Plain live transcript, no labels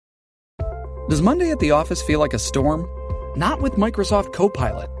Does Monday at the office feel like a storm? Not with Microsoft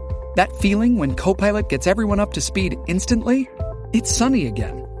Copilot. That feeling when Copilot gets everyone up to speed instantly? It's sunny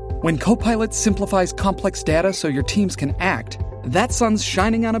again. When Copilot simplifies complex data so your teams can act, that sun's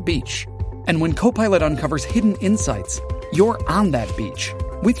shining on a beach. And when Copilot uncovers hidden insights, you're on that beach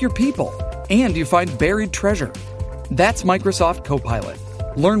with your people, and you find buried treasure. That's Microsoft Copilot.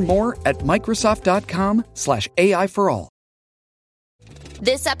 Learn more at Microsoft.com/AI for all.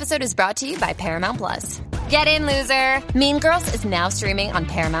 This episode is brought to you by Paramount Plus. Get in, loser! Mean Girls is now streaming on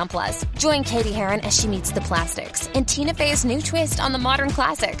Paramount Plus. Join Katie Heron as she meets the plastics in Tina Fey's new twist on the modern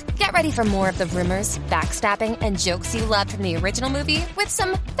classic. Get ready for more of the rumors, backstabbing, and jokes you loved from the original movie with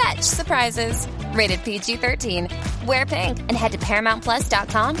some fetch surprises. Rated PG-13. Wear pink and head to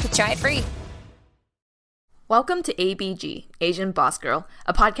ParamountPlus.com to try it free. Welcome to ABG, Asian Boss Girl,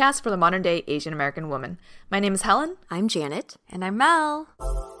 a podcast for the modern-day Asian American woman. My name is Helen. I'm Janet. And I'm Mel.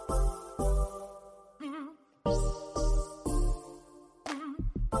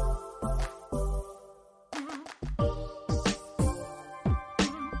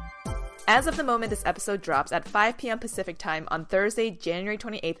 As of the moment this episode drops at 5 p.m. Pacific time on Thursday, January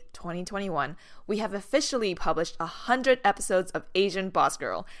 28th, 2021, we have officially published 100 episodes of Asian Boss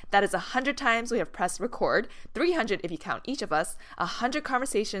Girl. That is 100 times we have pressed record, 300 if you count each of us, 100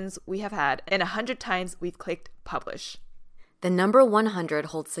 conversations we have had, and 100 times we've clicked publish. The number 100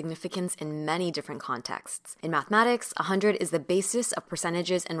 holds significance in many different contexts. In mathematics, 100 is the basis of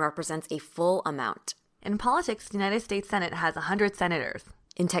percentages and represents a full amount. In politics, the United States Senate has 100 senators.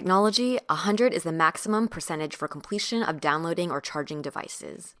 In technology, 100 is the maximum percentage for completion of downloading or charging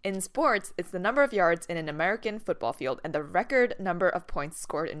devices. In sports, it's the number of yards in an American football field and the record number of points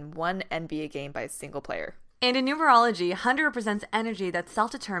scored in one NBA game by a single player. And in numerology, 100 represents energy that's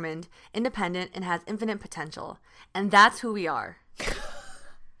self-determined, independent, and has infinite potential. And that's who we are.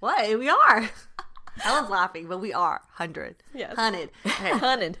 What? We are. Helen's laughing, but we are 100. Yes. 100. Okay.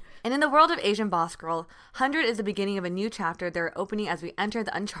 100. And in the world of Asian Boss Girl, 100 is the beginning of a new chapter they're opening as we enter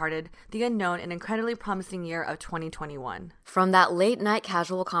the uncharted, the unknown, and incredibly promising year of 2021. From that late-night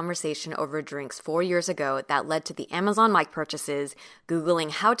casual conversation over drinks 4 years ago that led to the Amazon mic purchases, Googling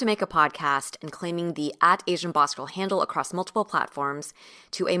how to make a podcast, and claiming the @AsianBossGirl handle across multiple platforms,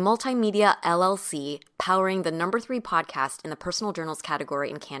 to a multimedia LLC powering the number 3 podcast in the personal journals category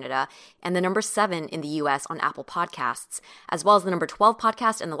in Canada and the number 7 in the US on Apple Podcasts, as well as the number 12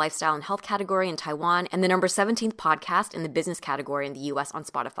 podcast in the lifestyle and health category in Taiwan and the number 17th podcast in the business category in the US on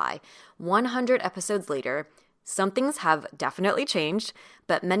Spotify. 100 episodes later, some things have definitely changed,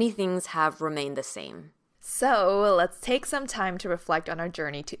 but many things have remained the same. So let's take some time to reflect on our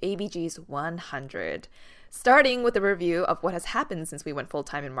journey to ABG's 100. Starting with a review of what has happened since we went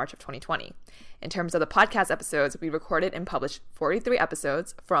full-time in March of 2020. In terms of the podcast episodes, we recorded and published 43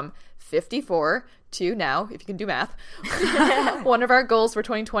 episodes from 54 to now, if you can do math. One of our goals for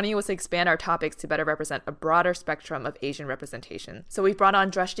 2020 was to expand our topics to better represent a broader spectrum of Asian representation. So we brought on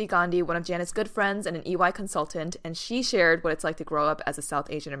Drashti Gandhi, one of Janet's good friends and an EY consultant, and she shared what it's like to grow up as a South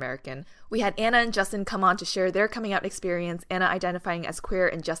Asian American. We had Anna and Justin come on to share their coming out experience, Anna identifying as queer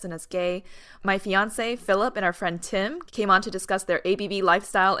and Justin as gay. My fiance, Philip, and our friend Tim came on to discuss their ABB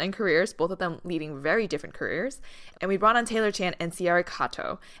lifestyle and careers, both of them leading very different careers. And we brought on Taylor Chan and Sierra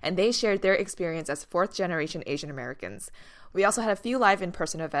Kato, and they shared their experience as fourth-generation Asian Americans. We also had a few live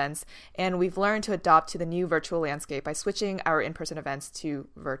in-person events, and we've learned to adopt to the new virtual landscape by switching our in-person events to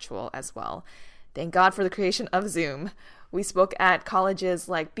virtual as well. Thank God for the creation of Zoom. We spoke at colleges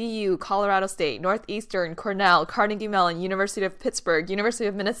like BU, Colorado State, Northeastern, Cornell, Carnegie Mellon, University of Pittsburgh, University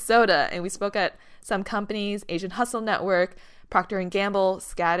of Minnesota, and we spoke at some companies, Asian Hustle Network, Procter & Gamble,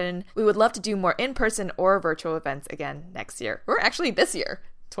 Skadden. We would love to do more in-person or virtual events again next year, or actually this year.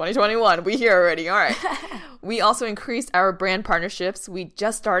 2021, we here already, all right. We also increased our brand partnerships. We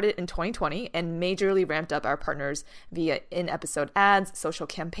just started in 2020 and majorly ramped up our partners via in-episode ads, social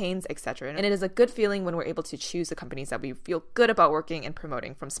campaigns, etc. And it is a good feeling when we're able to choose the companies that we feel good about working and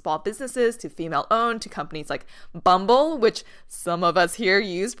promoting, from small businesses to female-owned to companies like Bumble, which some of us here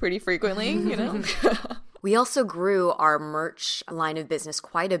use pretty frequently, you know. We also grew our merch line of business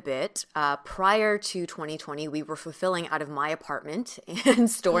quite a bit. Prior to 2020, we were fulfilling out of my apartment and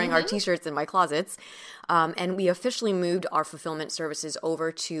storing our t-shirts in my closets. And we officially moved our fulfillment services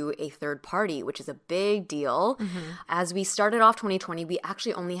over to a third party, which is a big deal. As we started off 2020, we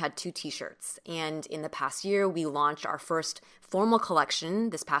actually only had 2 t-shirts. And in the past year, we launched our first formal collection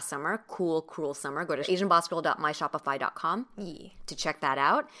this past summer, Cool Cruel Summer. Go to asianbossgirl.myshopify.com to check that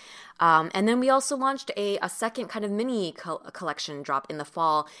out. And then we also launched a second kind of mini collection drop in the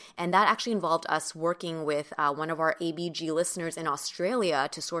fall, and that actually involved us working with one of our ABG listeners in Australia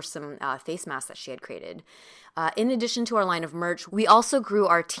to source some face masks that she had created. In addition to our line of merch, we also grew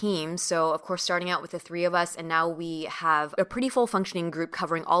our team. So, of course, starting out with the 3 of us, and now we have a pretty full functioning group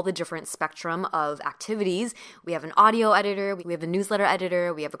covering all the different spectrum of activities. We have an audio editor, we have a newsletter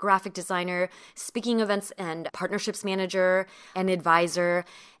editor, we have a graphic designer, speaking events and partnerships manager, an advisor.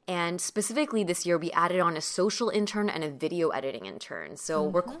 And specifically this year, we added on a social intern and a video editing intern. So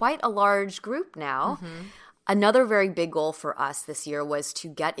we're quite a large group now. Another very big goal for us this year was to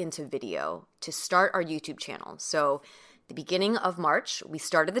get into video, to start our YouTube channel. So the beginning of March, we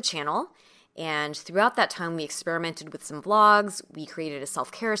started the channel. And throughout that time, we experimented with some vlogs. We created a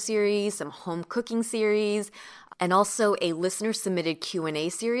self-care series, some home cooking series, and also a listener-submitted Q&A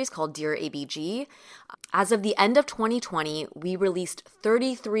series called Dear ABG. As of the end of 2020, we released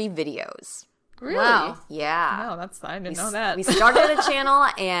 33 videos. Really? Wow. Yeah. Wow, I didn't know that. We started a channel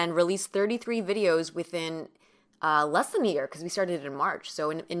and released 33 videos within less than a year because we started in March. So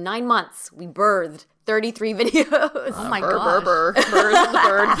in 9 months, we birthed 33 videos. Oh my Burr, gosh. burr, burr. Birds of the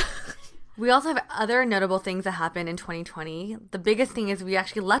bird. We also have other notable things that happened in 2020. The biggest thing is we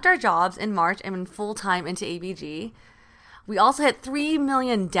actually left our jobs in March and went full-time into ABG. We also hit 3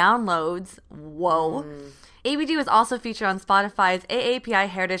 million downloads. Whoa. ABG was also featured on Spotify's AAPI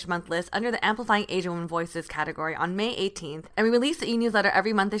Heritage Month list under the Amplifying Asian Women Voices category on May 18th. And we released the e-newsletter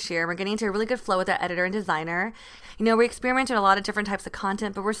every month this year. We're getting into a really good flow with our editor and designer. You know, we experimented a lot of different types of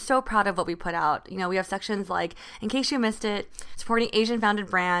content, but we're so proud of what we put out. You know, we have sections like, in case you missed it, supporting Asian-founded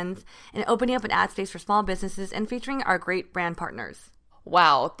brands, and opening up an ad space for small businesses, and featuring our great brand partners.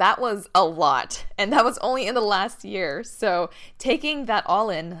 Wow, that was a lot. And that was only in the last year. So taking that all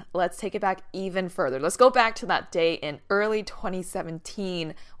in, let's take it back even further. Let's go back to that day in early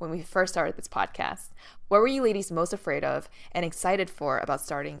 2017 when we first started this podcast. What were you ladies most afraid of and excited for about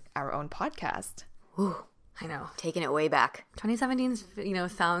starting our own podcast? Ooh, I know. taking it way back. 2017,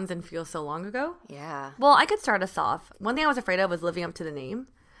 sounds and feels so long ago. Yeah. Well, I could start us off. One thing I was afraid of was living up to the name.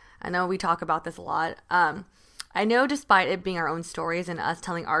 I know we talk about this a lot. I know despite it being our own stories and us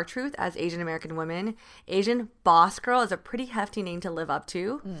telling our truth as Asian American women, Asian Boss Girl is a pretty hefty name to live up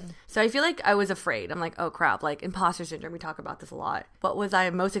to. So I feel like I was afraid. I'm like, oh crap, like imposter syndrome. We talk about this a lot. What was I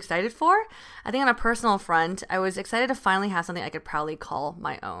most excited for? I think on a personal front, I was excited to finally have something I could proudly call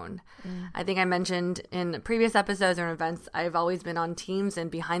my own. I think I mentioned in previous episodes or events, I've always been on teams and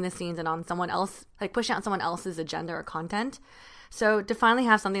behind the scenes and on someone else, like pushing out someone else's agenda or content. So to finally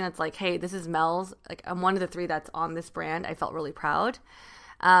have something that's like, hey, this is Mel's, like I'm one of the 3 that's on this brand, I felt really proud.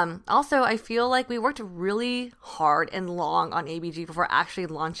 Also, I feel like we worked really hard and long on ABG before actually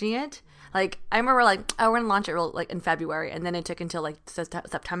launching it. Like, I remember like, oh, we're going to launch it in February, and then it took until like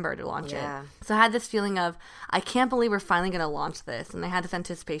September to launch it. So I had this feeling of, I can't believe we're finally going to launch this. And I had this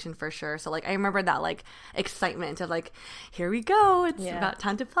anticipation for sure. So like, I remember that like excitement of like, here we go. It's about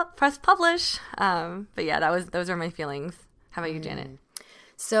time to press publish. But yeah, those are my feelings. How about you, Janet?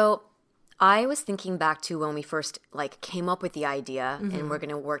 So I was thinking back to when we first came up with the idea and we're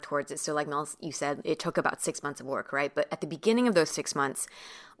going to work towards it. So like Mel, you said, it took about 6 months of work, right? But at the beginning of those 6 months,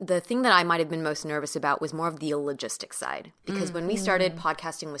 the thing that I might have been most nervous about was more of the logistics side. Because when we started,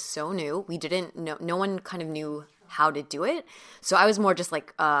 podcasting was so new. We didn't know, no one kind of knew how to do it. So I was more just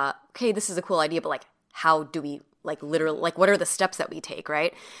like, okay, this is a cool idea, but like, how do we literally, what are the steps that we take,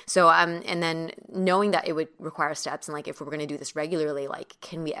 right? So, and then knowing that it would require steps and if we were going to do this regularly,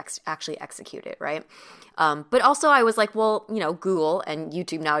 can we actually execute it, right? But also I was like, well, Google and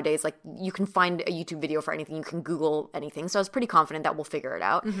YouTube nowadays, you can find a YouTube video for anything. You can Google anything. So I was pretty confident that we'll figure it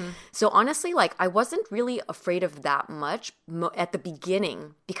out. So honestly, I wasn't really afraid of that much at the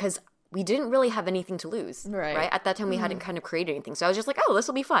beginning because we didn't really have anything to lose, right? At that time, we hadn't kind of created anything. So I was just like, oh, this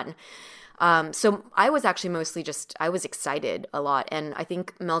will be fun. So I was actually mostly I was excited a lot. And I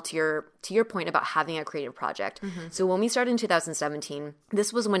think, Mel, to your point about having a creative project. So when we started in 2017,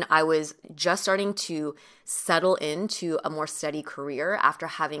 this was when I was just starting to settle into a more steady career after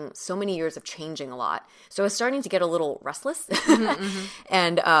having so many years of changing a lot. So I was starting to get a little restless.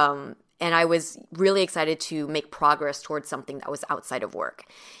 And I was really excited to make progress towards something that was outside of work.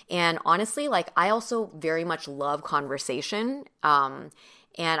 And honestly, I also very much love conversation.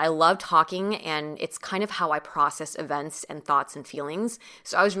 And I love talking, and it's kind of how I process events and thoughts and feelings.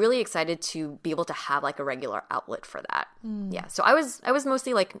 So I was really excited to be able to have a regular outlet for that. Yeah. So I was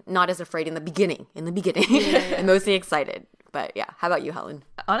mostly not as afraid in the beginning, and mostly excited. But yeah, how about you, Helen?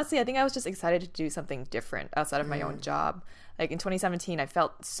 Honestly, I think I was just excited to do something different outside of my own job. Like in 2017, I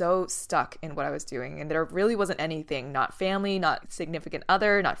felt so stuck in what I was doing, and there really wasn't anything, not family, not significant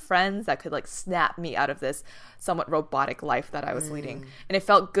other, not friends, that could like snap me out of this somewhat robotic life that I was leading. And it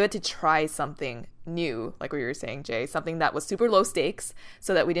felt good to try something new, like we were saying, Jay, something that was super low stakes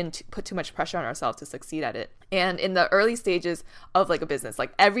so that we didn't put too much pressure on ourselves to succeed at it. And in the early stages of like a business,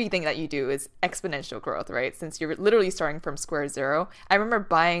 like everything that you do is exponential growth, right? Since you're literally starting from square zero. I remember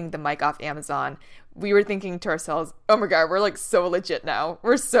buying the mic off Amazon. We were thinking to ourselves, oh my God, we're like so legit now.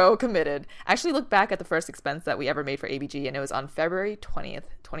 We're so committed. I actually looked back at the first expense that we ever made for ABG, and it was on February 20th,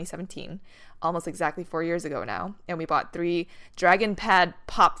 2017, almost exactly 4 years ago now. And we bought 3 Dragon Pad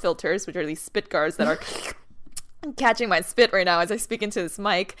pop filters, which are these spit guards that are catching my spit right now as I speak into this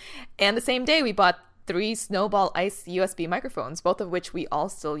mic. And the same day we bought 3 Snowball Ice USB microphones, both of which we all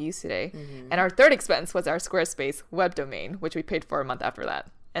still use today. And our third expense was our Squarespace web domain, which we paid for a month after that.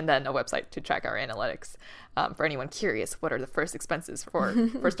 And then a website to track our analytics. For anyone curious, what are the first expenses for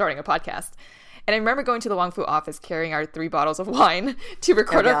starting a podcast? And I remember going to the Wong Fu office carrying our 3 bottles of wine to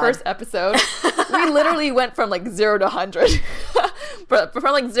record our first episode. We literally went from like 0 to 100. But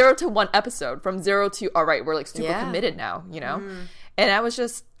from like 0 to 1 episode, from 0 to, all right, we're like super committed now, you know? And I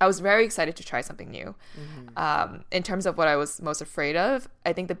was very excited to try something new. In terms of what I was most afraid of,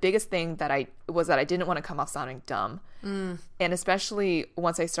 I think the biggest thing that I didn't want to come off sounding dumb. And especially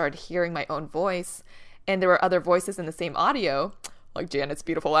once I started hearing my own voice, and there were other voices in the same audio, like Janet's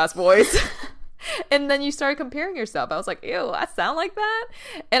beautiful ass voice. And then you started comparing yourself. I was like, ew, I sound like that?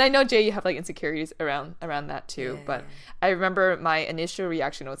 And I know, Jay, you have like insecurities around that too. But I remember my initial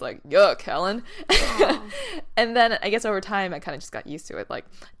reaction was like, yuck, Helen. And then I guess over time, I kind of just got used to it. Like,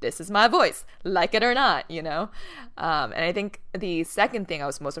 this is my voice, like it or not, you know? And I think the second thing I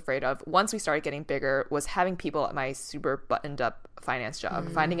was most afraid of once we started getting bigger was having people at my super buttoned up finance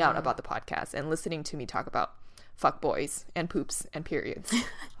job finding out about the podcast and listening to me talk about fuck boys and poops and periods.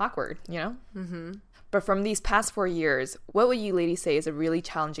 Awkward, you know? But from these past 4 years, what would you ladies say is a really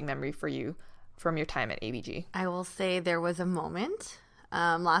challenging memory for you from your time at ABG? I will say there was a moment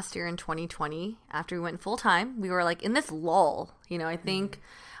last year in 2020 after we went full time. We were like in this lull, you know. I think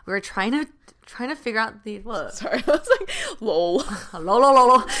we were trying to figure out the Sorry, I was like lol.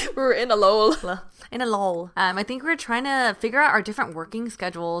 lol. We were in a lull. In a lull. I think we were trying to figure out our different working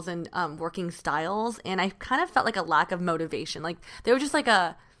schedules and working styles, and I kind of felt like a lack of motivation. Like they were just like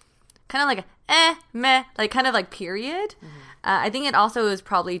a kind of like a meh, like kind of like period. I think it also was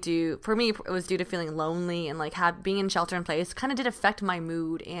probably due, for me, it was due to feeling lonely and like being in shelter in place kind of did affect my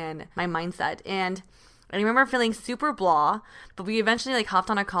mood and my mindset. And I remember feeling super blah, but we eventually like hopped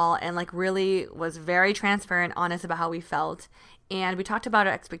on a call and like really was very transparent, honest about how we felt. And we talked about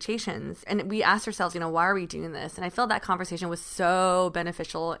our expectations and we asked ourselves, you know, why are we doing this? And I felt that conversation was so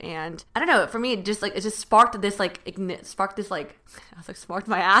beneficial. And I don't know, for me, it just sparked this like, sparked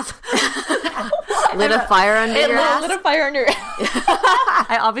my ass. Lit a fire under your ass? Lit a fire under your ass.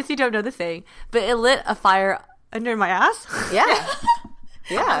 I obviously don't know the saying, but it lit a fire under my ass. Yeah.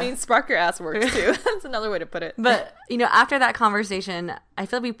 Yeah. I mean, spark your ass works too. That's another way to put it. But, you know, after that conversation, I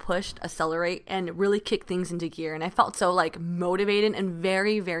feel like we pushed accelerate and really kicked things into gear. And I felt so like motivated and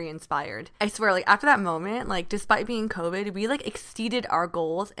very, very inspired. I swear, like after that moment, like despite being COVID, we like exceeded our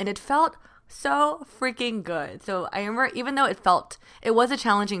goals and it felt so freaking good. So I remember, even though it was a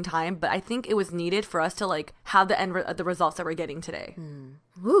challenging time, but I think it was needed for us to like have the results that we're getting today.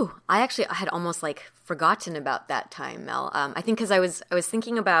 Woo. I had almost like forgotten about that time, Mel. I think because I was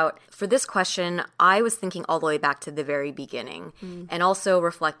thinking about, for this question, I was thinking all the way back to the very beginning and also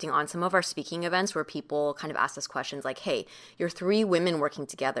reflecting on some of our speaking events where people kind of asked us questions like, hey, you're 3 women working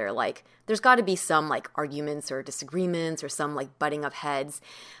together. Like there's got to be some like arguments or disagreements or some like butting of heads.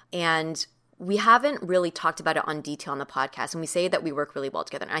 And we haven't really talked about it on detail on the podcast, and we say that we work really well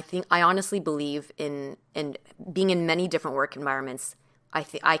together. And I honestly believe in being in many different work environments.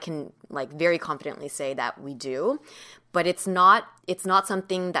 I can like very confidently say that we do, but it's not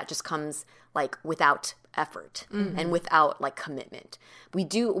something that just comes like without effort and without like commitment.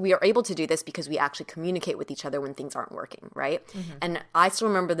 We are able to do this because we actually communicate with each other when things aren't working, right? And I still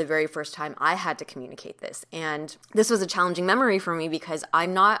remember the very first time I had to communicate this, and this was a challenging memory for me because I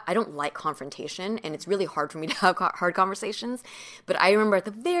don't like confrontation, and it's really hard for me to have hard conversations. But I remember at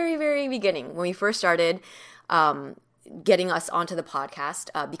the very, very beginning when we first started getting us onto the podcast,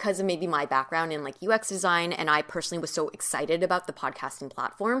 because of maybe my background in like UX design, and I personally was so excited about the podcasting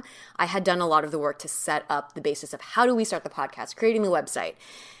platform, I had done a lot of the work to set up the basis of how do we start the podcast, creating the website.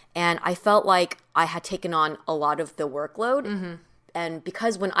 And I felt like I had taken on a lot of the workload And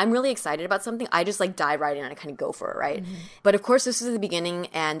because when I'm really excited about something, I just like dive right in and I kind of go for it, right? But of course, this was the beginning,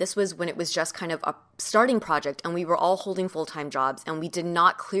 and this was when it was just kind of a starting project, and we were all holding full-time jobs, and we did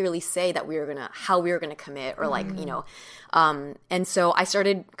not clearly say that how we were gonna commit, or like, you know. And so I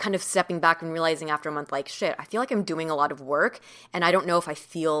started kind of stepping back and realizing after a month, like, shit, I feel like I'm doing a lot of work, and I don't know if I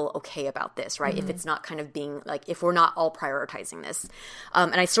feel okay about this, right? If it's not kind of being like, if we're not all prioritizing this.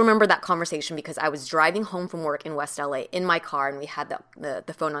 And I still remember that conversation because I was driving home from work in West LA in my car, and we had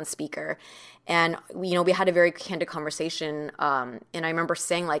the phone on speaker, and we had a very candid conversation, and I remember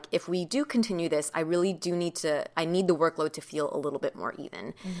saying, like, if we do continue this, I really do need the workload to feel a little bit more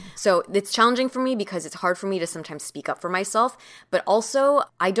even. So it's challenging for me because it's hard for me to sometimes speak up for myself, but also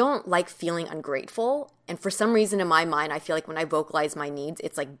I don't like feeling ungrateful. And for some reason in my mind, I feel like when I vocalize my needs,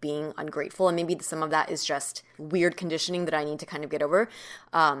 it's like being ungrateful. And maybe some of that is just weird conditioning that I need to kind of get over.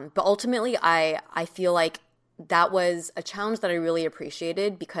 But ultimately, I feel like that was a challenge that I really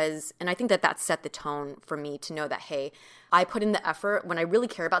appreciated because, and I think that set the tone for me to know that, hey, I put in the effort. When I really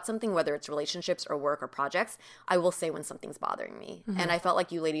care about something, whether it's relationships or work or projects, I will say when something's bothering me. And I felt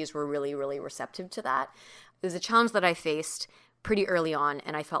like you ladies were really, really receptive to that. It was a challenge that I faced pretty early on,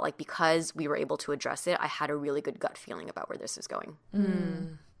 and I felt like because we were able to address it, I had a really good gut feeling about where this is going.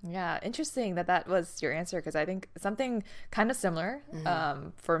 Yeah, interesting that was your answer, because I think something kind of similar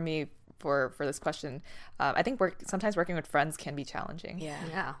for me for this question. I think sometimes working with friends can be challenging.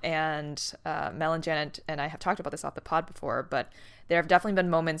 Yeah. And Mel and Janet and I have talked about this off the pod before, but there have definitely been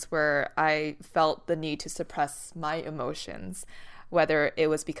moments where I felt the need to suppress my emotions, whether it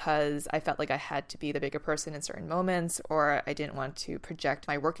was because I felt like I had to be the bigger person in certain moments, or I didn't want to project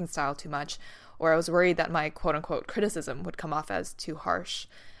my working style too much, or I was worried that my quote-unquote criticism would come off as too harsh.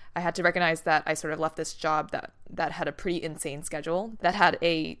 I had to recognize that I sort of left this job that had a pretty insane schedule, that had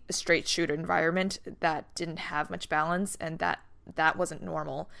a straight shooter environment, that didn't have much balance, and that wasn't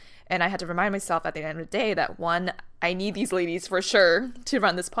normal. And I had to remind myself at the end of the day that, one, I need these ladies for sure to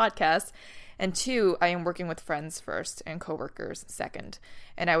run this podcast, and two, I am working with friends first and coworkers second,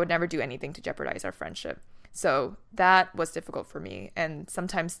 and I would never do anything to jeopardize our friendship. So that was difficult for me, and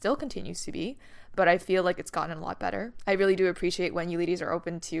sometimes still continues to be, but I feel like it's gotten a lot better. I really do appreciate when you ladies are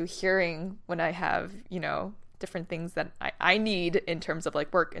open to hearing when I have, different things that I need in terms of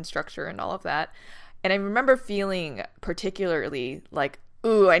like work and structure and all of that. And I remember feeling particularly like,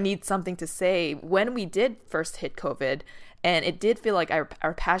 ooh, I need something to say when we did first hit COVID. And it did feel like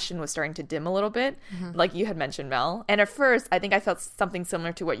our passion was starting to dim a little bit, like you had mentioned, Mel. And at first, I think I felt something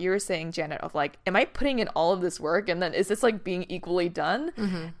similar to what you were saying, Janet, of like, am I putting in all of this work? And then is this like being equally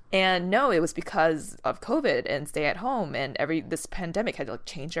done? And no, it was because of COVID and stay at home, and this pandemic had to like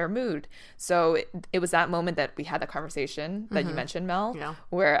change our mood. So it was that moment that we had that conversation that you mentioned, Mel,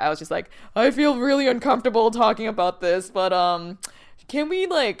 where I was just like, I feel really uncomfortable talking about this, but can we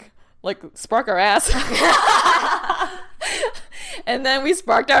like spark our ass? And then we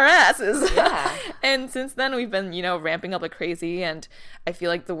sparked our asses. Yeah. And since then we've been, ramping up like crazy, and I feel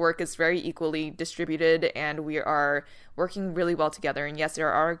like the work is very equally distributed, and we are working really well together. And yes,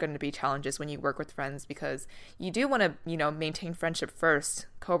 there are going to be challenges when you work with friends, because you do want to, maintain friendship first,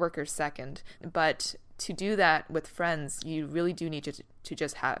 coworkers second. But to do that with friends, you really do need to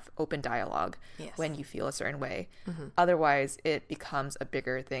just have open dialogue when you feel a certain way. Otherwise, it becomes a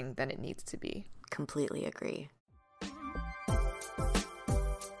bigger thing than it needs to be. Completely agree.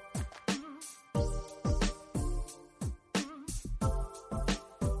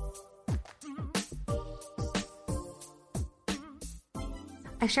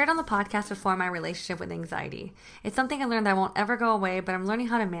 I shared on the podcast before my relationship with anxiety. It's something I learned that won't ever go away, but I'm learning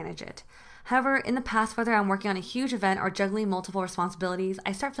how to manage it. However, in the past, whether I'm working on a huge event or juggling multiple responsibilities,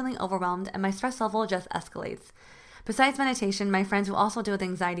 I start feeling overwhelmed and my stress level just escalates. Besides meditation, my friends who also deal with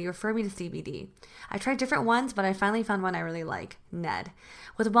anxiety refer me to CBD. I tried different ones, but I finally found one I really like, Ned.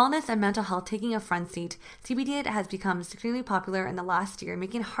 With wellness and mental health taking a front seat, CBD has become extremely popular in the last year,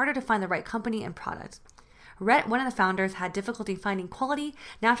 making it harder to find the right company and product. Rhett, one of the founders, had difficulty finding quality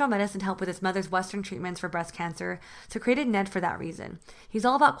natural medicine to help with his mother's Western treatments for breast cancer, so created Ned for that reason. He's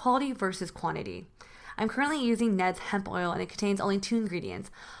all about quality versus quantity. I'm currently using Ned's hemp oil, and it contains only 2 ingredients: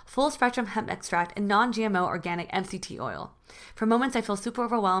 full spectrum hemp extract and non-GMO organic MCT oil. For moments I feel super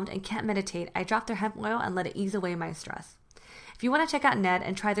overwhelmed and can't meditate, I drop their hemp oil and let it ease away my stress. If you want to check out Ned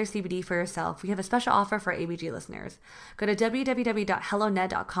and try their CBD for yourself, we have a special offer for ABG listeners. Go to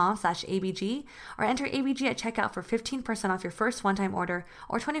www.helloned.com/ABG or enter ABG at checkout for 15% off your first one-time order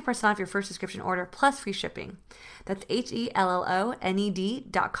or 20% off your first subscription order plus free shipping. That's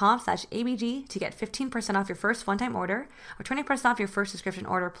HELLONED.com/ABG to get 15% off your first one-time order or 20% off your first subscription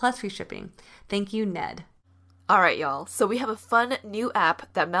order plus free shipping. Thank you, Ned. All right, y'all. So we have a fun new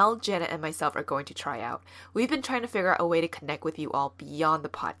app that Mel, Janet, and myself are going to try out. We've been trying to figure out a way to connect with you all beyond the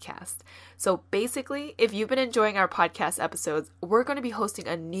podcast. So basically, if you've been enjoying our podcast episodes, we're going to be hosting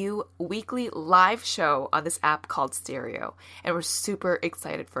a new weekly live show on this app called Stereo, and we're super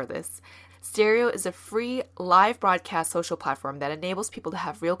excited for this. Stereo is a free live broadcast social platform that enables people to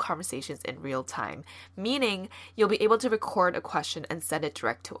have real conversations in real time, meaning you'll be able to record a question and send it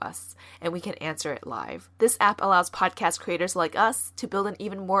direct to us, and we can answer it live. This app allows podcast creators like us to build an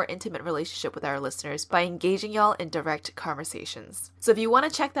even more intimate relationship with our listeners by engaging y'all in direct conversations. So if you want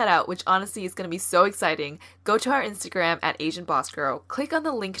to check that out, which honestly is going to be so exciting, go to our Instagram at Asian Boss Girl, click on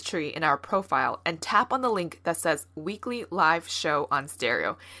the link tree in our profile, and tap on the link that says Weekly Live Show on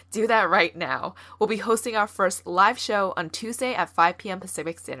Stereo. Do that right now. We'll be hosting our first live show on Tuesday at 5 p.m.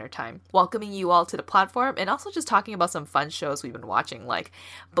 Pacific Standard Time, welcoming you all to the platform and also just talking about some fun shows we've been watching like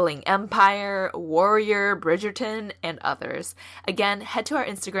Bling Empire, Warrior, Bridgerton, and others. Again, head to our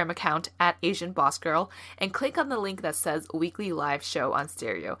Instagram account at Asian Boss Girl and click on the link that says Weekly Live Show on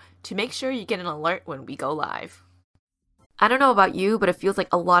Stereo to make sure you get an alert when we go live. I don't know about you, but it feels like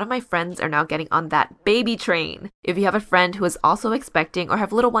a lot of my friends are now getting on that baby train. If you have a friend who is also expecting or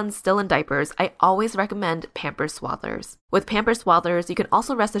have little ones still in diapers, I always recommend Pampers Swaddlers. With Pampers Swaddlers, you can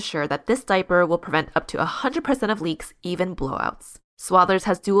also rest assured that this diaper will prevent up to 100% of leaks, even blowouts. Swaddlers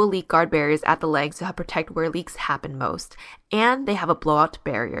has dual leak guard barriers at the legs to help protect where leaks happen most. And they have a blowout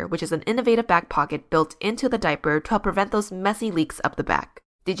barrier, which is an innovative back pocket built into the diaper to help prevent those messy leaks up the back.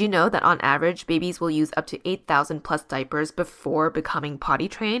 Did you know that on average, babies will use up to 8,000 plus diapers before becoming potty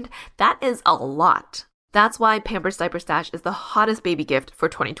trained? That is a lot. That's why Pampers Diaper Stash is the hottest baby gift for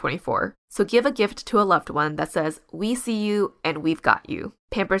 2024. So give a gift to a loved one that says, "We see you and we've got you."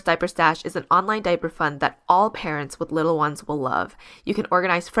 Pampers Diaper Stash is an online diaper fund that all parents with little ones will love. You can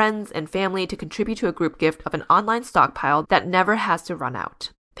organize friends and family to contribute to a group gift of an online stockpile that never has to run out.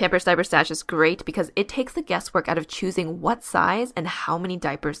 Pampers Diaper Stash is great because it takes the guesswork out of choosing what size and how many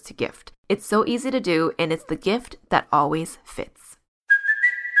diapers to gift. It's so easy to do, and it's the gift that always fits.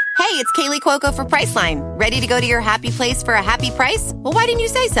 Hey, it's Kaylee Cuoco for Priceline. Ready to go to your happy place for a happy price? Well, why didn't you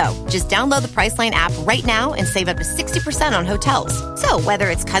say so? Just download the Priceline app right now and save up to 60% on hotels. So whether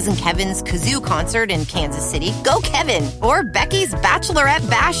it's Cousin Kevin's Kazoo Concert in Kansas City, go Kevin, or Becky's Bachelorette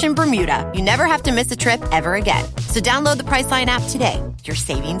Bash in Bermuda, you never have to miss a trip ever again. So download the Priceline app today. Your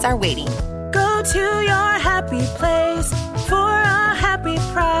savings are waiting. Go to your happy place for a happy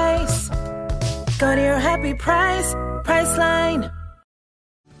price. Go to your happy price, Priceline.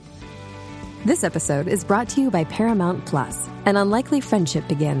 This episode is brought to you by Paramount Plus. An unlikely friendship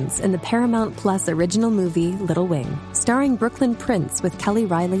begins in the Paramount Plus original movie Little Wing, starring Brooklyn Prince with Kelly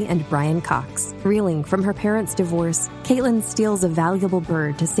Riley and Brian Cox. Reeling from her parents' divorce, Caitlin steals a valuable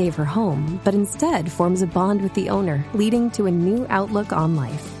bird to save her home, but instead forms a bond with the owner, leading to a new outlook on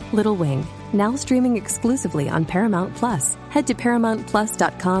life. Little Wing, now streaming exclusively on Paramount Plus. Head to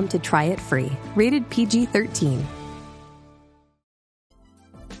ParamountPlus.com to try it free. Rated PG-13.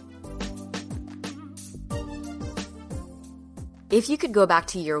 If you could go back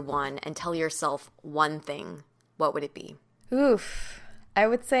to year one and tell yourself one thing, what would it be? Oof. I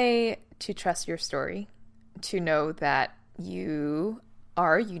would say to trust your story, to know that you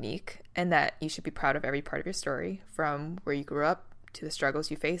are unique and that you should be proud of every part of your story, from where you grew up to the struggles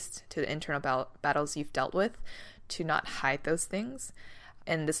you faced, to the internal battles you've dealt with, to not hide those things.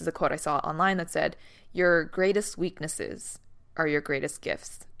 And this is a quote I saw online that said, "Your greatest weaknesses are your greatest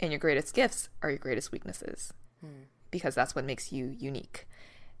gifts, and your greatest gifts are your greatest weaknesses." Because that's what makes you unique.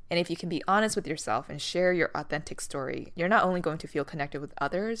 And if you can be honest with yourself and share your authentic story, you're not only going to feel connected with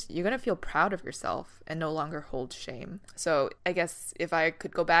others, you're going to feel proud of yourself and no longer hold shame. So I guess if I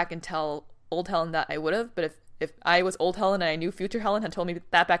could go back and tell old Helen that, I would have. But if I was old Helen and I knew future Helen had told me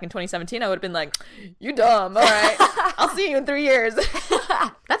that back in 2017, I would have been like, "You dumb. All right, I'll see you in 3 years."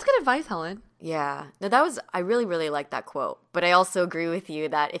 That's good advice, Helen. Yeah. No, I really, really like that quote. But I also agree with you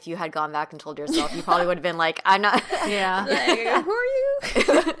that if you had gone back and told yourself, you probably would have been like, "I'm not." Yeah. Like, who are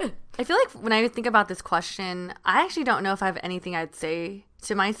you? I feel like when I think about this question, I actually don't know if I have anything I'd say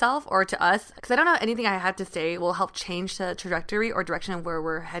to myself or to us, because I don't know anything I had to say will help change the trajectory or direction of where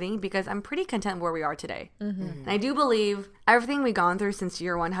we're heading, because I'm pretty content where we are today. And I do believe everything we've gone through since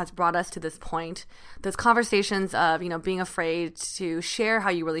year one has brought us to this point. Those conversations of, being afraid to share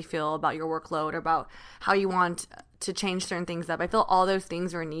how you really feel about your workload or about how you want to change certain things up. I feel all those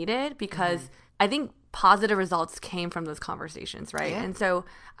things were needed because I think positive results came from those conversations, right? Yeah. And so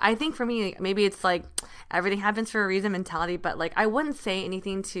I think for me, maybe it's like everything happens for a reason mentality, but like I wouldn't say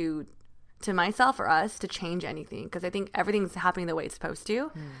anything to myself or us to change anything, because I think everything's happening the way it's supposed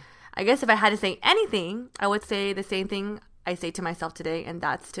to. I guess if I had to say anything, I would say the same thing I say to myself today, and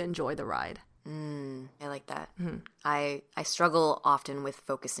that's to enjoy the ride. I like that. I struggle often with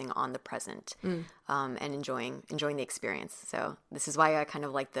focusing on the present and enjoying the experience. So this is why I kind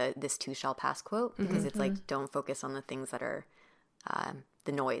of like this too shall pass quote, because it's like, don't focus on the things that are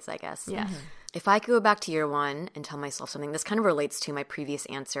the noise, I guess. Yeah. If I could go back to year one and tell myself something, this kind of relates to my previous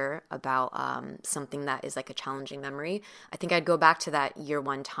answer about something that is like a challenging memory. I think I'd go back to that year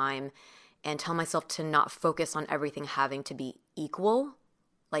one time and tell myself to not focus on everything having to be equal,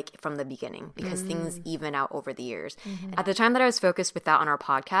 like from the beginning, because things even out over the years. At the time that I was focused with that on our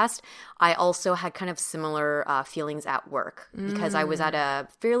podcast, I also had kind of similar feelings at work because I was at a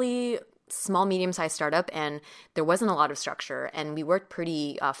fairly small, medium-sized startup, and there wasn't a lot of structure, and we worked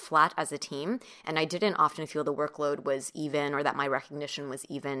pretty flat as a team, and I didn't often feel the workload was even or that my recognition was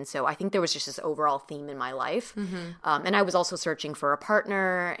even. So I think there was just this overall theme in my life. And I was also searching for a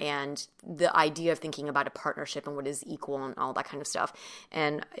partner, and the idea of thinking about a partnership and what is equal and all that kind of stuff.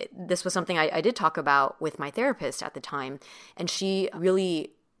 And this was something I did talk about with my therapist at the time, and she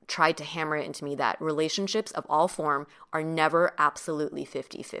really tried to hammer it into me that relationships of all form are never absolutely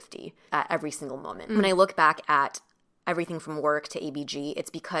 50-50 at every single moment. When I look back at everything from work to ABG, it's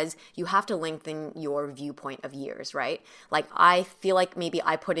because you have to lengthen your viewpoint of years, right? Like, I feel like maybe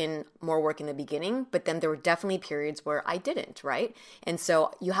I put in more work in the beginning, but then there were definitely periods where I didn't, right? And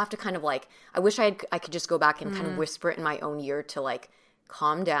so you have to kind of like, I wish I could just go back and kind of whisper it in my own ear to like,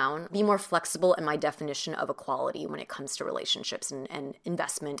 calm down, be more flexible in my definition of equality when it comes to relationships and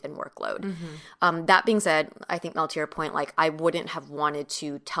investment and workload. That being said, I think, Mel, to your point, like, I wouldn't have wanted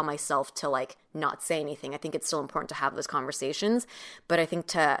to tell myself to like not say anything. I think it's still important to have those conversations, but I think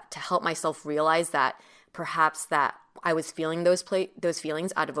to help myself realize that perhaps that I was feeling those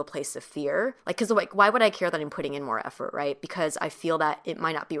feelings out of a place of fear. Like, because like, why would I care that I'm putting in more effort, right? Because I feel that it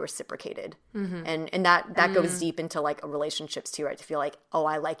might not be reciprocated. And that goes deep into like relationships too, right? To feel like, oh,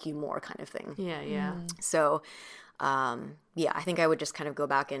 I like you more kind of thing. Yeah. So, I think I would just kind of go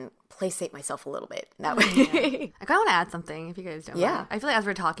back and placate myself a little bit that way. I kind of want to add something, if you guys don't mind. I feel like as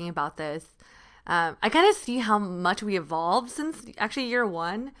we're talking about this, I kind of see how much we evolved since actually year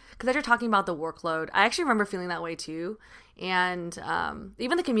one. Because as you're talking about the workload, I actually remember feeling that way too. And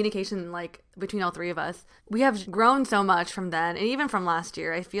even the communication, like between all three of us, we have grown so much from then, and even from last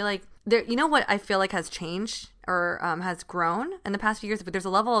year. I feel like you know what I feel like has changed or has grown in the past few years, but there's a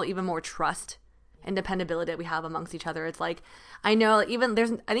level of even more trust and dependability that we have amongst each other. It's like, I know, like, even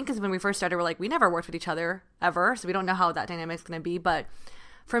I think because when we first started, we're like, we never worked with each other ever, so we don't know how that dynamic's going to be. But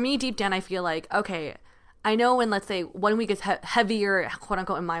for me, deep down, I feel like, okay, I know when, let's say, 1 week is heavier, quote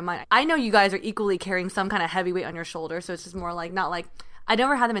unquote, in my mind, I know you guys are equally carrying some kind of heavy weight on your shoulder. So it's just more like, not like, I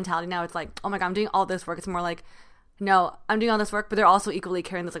never had the mentality now. It's like, oh my God, I'm doing all this work. It's more like, no, I'm doing all this work, but they're also equally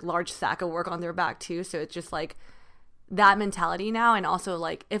carrying this like large sack of work on their back too. So it's just like that mentality now. And also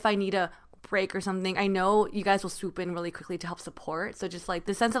like, if I need a break or something, I know you guys will swoop in really quickly to help support. So just like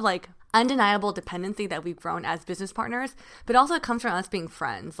the sense of like undeniable dependency that we've grown as business partners, but also it comes from us being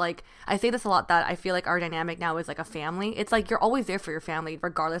friends. Like, I say this a lot, that I feel like our dynamic now is like a family. It's like you're always there for your family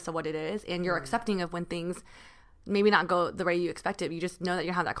regardless of what it is, and you're accepting of when things maybe not go the way you expect it. You just know that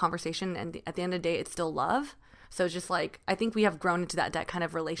you have that conversation, and at the end of the day, it's still love. So it's just like, I think we have grown into that kind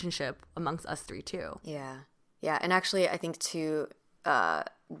of relationship amongst us three too. Yeah. And actually, I think too,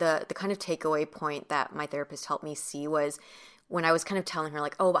 the kind of takeaway point that my therapist helped me see was when I was kind of telling her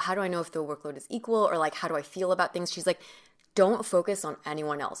like, oh, but how do I know if the workload is equal, or like, how do I feel about things? She's like, don't focus on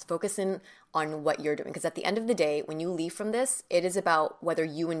anyone else. Focus in on what you're doing. Because at the end of the day, when you leave from this, it is about whether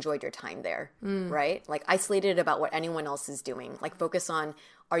you enjoyed your time there, right? Like, isolate it about what anyone else is doing. Like, focus on,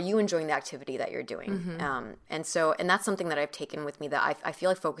 are you enjoying the activity that you're doing? And that's something that I've taken with me, that I feel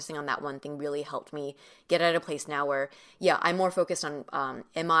like focusing on that one thing really helped me get at a place now where, I'm more focused on,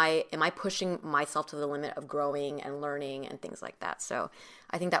 am I pushing myself to the limit of growing and learning and things like that. So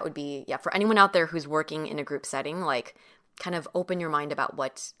I think that would be, for anyone out there who's working in a group setting, like, kind of open your mind about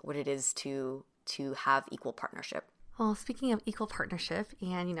what it is to have equal partnership. Well, speaking of equal partnership,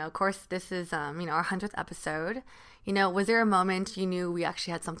 and, of course, this is, our 100th episode, was there a moment you knew we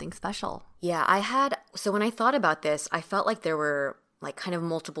actually had something special? Yeah, I had. So when I thought about this, I felt like there were like kind of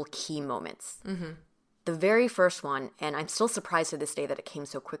multiple key moments. The very first one, and I'm still surprised to this day that it came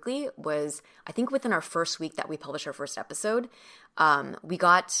so quickly, was I think within our first week that we published our first episode, we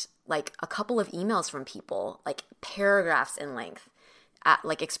got like a couple of emails from people, like paragraphs in length,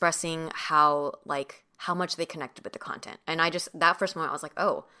 like expressing how much they connected with the content. And that first moment I was like,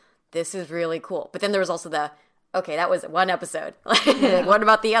 oh, this is really cool. But then there was also okay, that was one episode. Like, what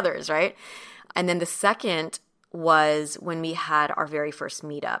about the others, right? And then the second was when we had our very first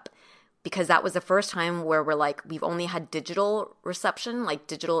meetup, because that was the first time where we're like, we've only had digital reception, like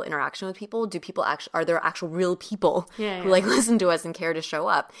digital interaction with people. Do people actually, are there actual real people who like listen to us and care to show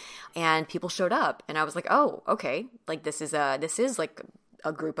up? And people showed up, and I was like, oh, okay, like this is like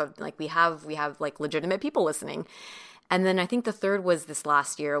a group of like we have like legitimate people listening. And then I think the third was this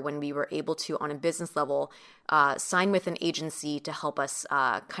last year when we were able to, on a business level, sign with an agency to help us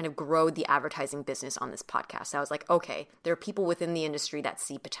kind of grow the advertising business on this podcast. So I was like, okay, there are people within the industry that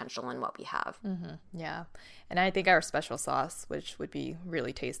see potential in what we have. Mm-hmm. Yeah. And I think our special sauce, which would be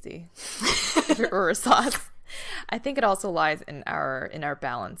really tasty if it were a sauce, I think it also lies in our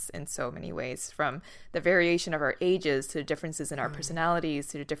balance in so many ways, from the variation of our ages to the differences in our personalities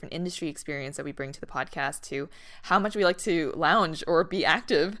to the different industry experience that we bring to the podcast, to how much we like to lounge or be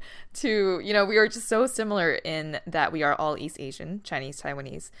active, to, you know, we are just so similar in that we are all East Asian, Chinese,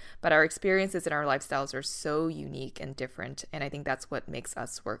 Taiwanese, but our experiences and our lifestyles are so unique and different. And I think that's what makes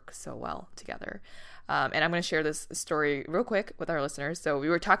us work so well together. And I'm going to share this story real quick with our listeners. So we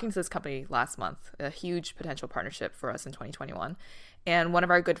were talking to this company last month, a huge potential partnership for us in 2021. And one of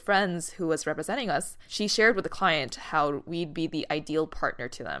our good friends who was representing us, she shared with the client how we'd be the ideal partner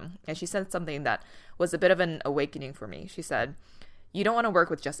to them. And she said something that was a bit of an awakening for me. She said, "You don't want to work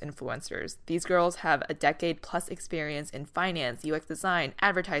with just influencers. These girls have a decade plus experience in finance, UX design,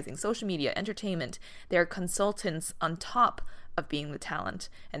 advertising, social media, entertainment. They're consultants on top of being the talent,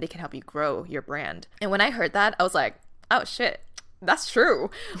 and they can help you grow your brand." And when I heard that, I was like, oh shit, that's true.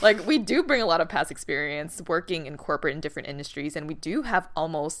 Like, we do bring a lot of past experience working in corporate and different industries, and we do have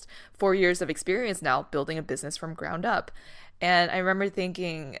almost 4 years of experience now building a business from ground up. And I remember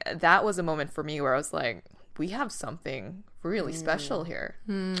thinking that was a moment for me where I was like, we have something really special here.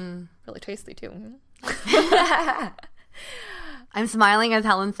 Really tasty too. I'm smiling as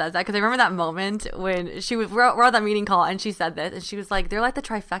Helen says that, because I remember that moment when we're on that meeting call and she said this, and she was like, they're like the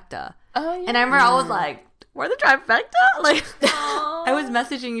trifecta. Oh, yeah. And I remember I was like, we're the trifecta? Like, I was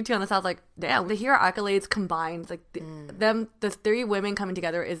messaging you too on this. I was like, damn, to hear our accolades combined, like the three women coming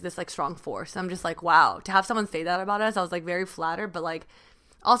together is this like strong force. I'm just like, wow, to have someone say that about us, I was like very flattered, but like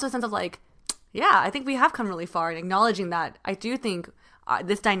also a sense of like, yeah, I think we have come really far, and acknowledging that I do think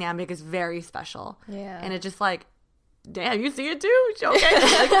this dynamic is very special. Yeah. And it just like, damn, you see it too? Okay.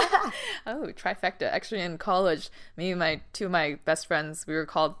 Oh, trifecta. Actually, in college, me and two of my best friends, we were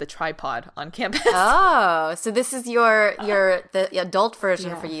called the tripod on campus. Oh, so this is the adult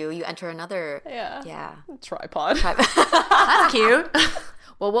version for you. You enter another. Yeah. Tripod. That's cute.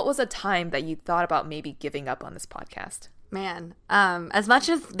 Well, what was a time that you thought about maybe giving up on this podcast? Man, as much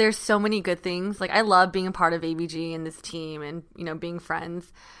as there's so many good things, like I love being a part of ABG and this team and, you know, being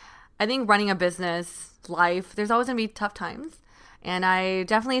friends. I think running a business, life, there's always going to be tough times. And I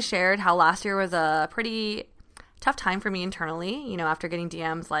definitely shared how last year was a pretty tough time for me internally, you know, after getting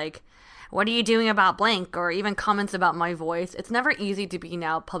DMs like, what are you doing about blank? Or even comments about my voice. It's never easy to be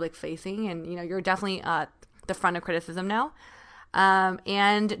now public facing. And, you know, you're definitely at the front of criticism now.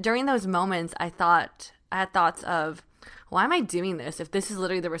 And during those moments, I had thoughts of, why am I doing this if this is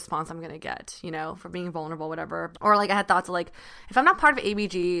literally the response I'm going to get, you know, for being vulnerable, whatever. Or like I had thoughts of like, if I'm not part of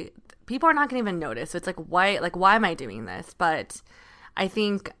ABG, people are not going to even notice. So it's like, why am I doing this? But I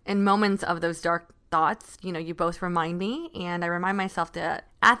think in moments of those dark thoughts, you know, you both remind me, and I remind myself that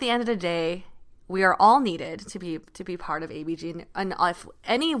at the end of the day, we are all needed to be part of ABG. And if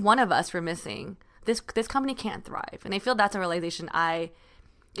any one of us were missing, this company can't thrive. And I feel that's a realization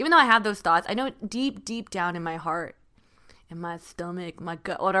even though I have those thoughts, I know deep down in my heart, in my stomach, my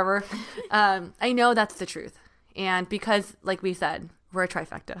gut, whatever, I know that's the truth. And because, like we said, we're a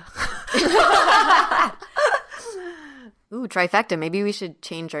trifecta. Ooh, trifecta. Maybe we should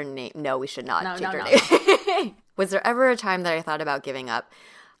change our name. No, we should not change our name. Was there ever a time that I thought about giving up?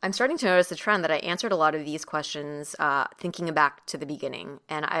 I'm starting to notice a trend that I answered a lot of these questions thinking back to the beginning.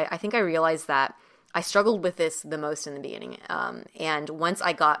 And I think I realized that I struggled with this the most in the beginning. And once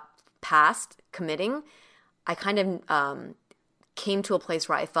I got past committing, I kind of came to a place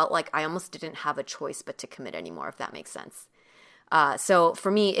where I felt like I almost didn't have a choice but to commit anymore, if that makes sense. So for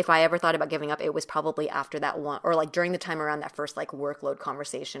me, if I ever thought about giving up, it was probably after that one, or like during the time around that first like workload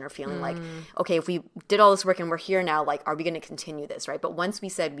conversation, or feeling like, okay, if we did all this work and we're here now, like, are we going to continue this, right? But once we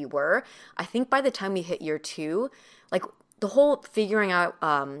said we were, I think by the time we hit year 2, like the whole figuring out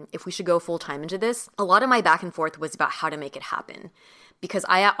if we should go full time into this, a lot of my back and forth was about how to make it happen, because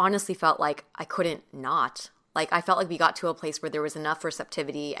I honestly felt like I couldn't not. Like, I felt like we got to a place where there was enough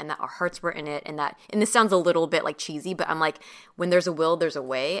receptivity and that our hearts were in it, and this sounds a little bit like cheesy, but I'm like, when there's a will, there's a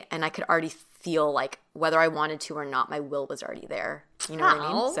way. And I could already feel like whether I wanted to or not, my will was already there. You know what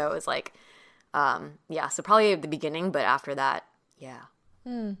I mean? So it was like, Yeah, so probably at the beginning, but after that, yeah.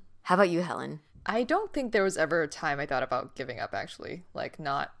 How about you, Helen? I don't think there was ever a time I thought about giving up, actually. Like,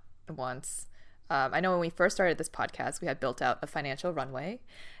 not once. I know when we first started this podcast, we had built out a financial runway.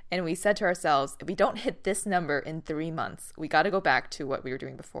 And we said to ourselves, if we don't hit this number in 3 months, we got to go back to what we were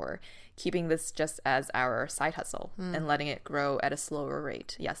doing before, keeping this just as our side hustle and letting it grow at a slower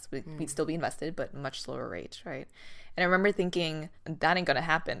rate. Yes, we'd still be invested, but much slower rate, right? And I remember thinking, that ain't going to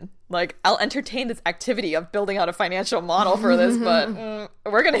happen. Like, I'll entertain this activity of building out a financial model for this, but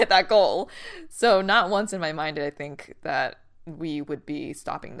we're going to hit that goal. So not once in my mind did I think that we would be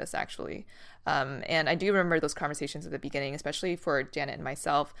stopping this, actually. And I do remember those conversations at the beginning, especially for Janet and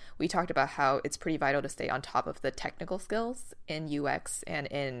myself. We talked about how it's pretty vital to stay on top of the technical skills in UX and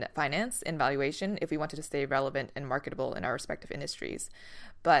in finance and valuation if we wanted to stay relevant and marketable in our respective industries.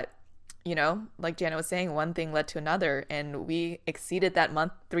 But, you know, like Janet was saying, one thing led to another, and we exceeded that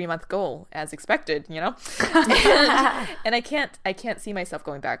 3-month goal as expected, you know? and I can't see myself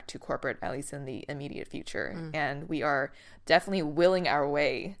going back to corporate, at least in the immediate future. And we are definitely willing our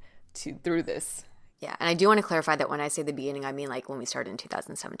way through this. Yeah, and I do want to clarify that when I say the beginning, I mean like when we started in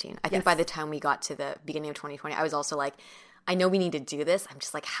 2017. I think by the time we got to the beginning of 2020, I was also like, I know we need to do this. I'm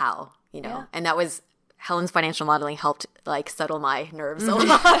just like, how? You know? Yeah. And that was Helen's financial modeling helped like settle my nerves a lot.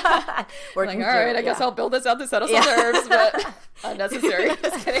 Like, all right, I guess I'll build this out to settle some nerves, but unnecessary.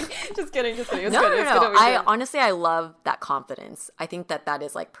 Just kidding. No. I honestly, I love that confidence. I think that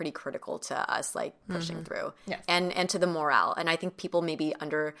is like pretty critical to us, like pushing through, and to the morale. And I think people maybe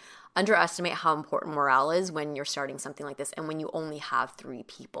underestimate how important morale is when you're starting something like this, and when you only have 3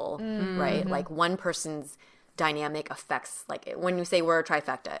 people, right? Like one person's dynamic affects, like when you say we're a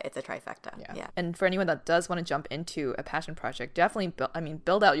trifecta, it's a trifecta. Yeah. And for anyone that does want to jump into a passion project, definitely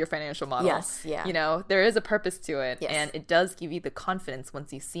build out your financial model. Yes. Yeah. You know, there is a purpose to it, and it does give you the confidence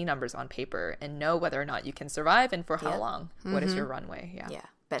once you see numbers on paper and know whether or not you can survive and for how long. What is your runway? Yeah.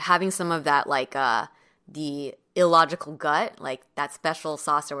 But having some of that, like the illogical gut, like that special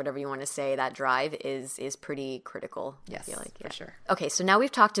sauce or whatever you want to say, that drive is pretty critical. Yes, I feel like, for sure. Okay, so now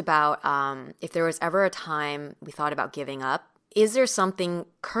we've talked about if there was ever a time we thought about giving up. Is there something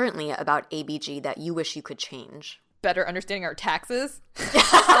currently about ABG that you wish you could change? Better understanding our taxes.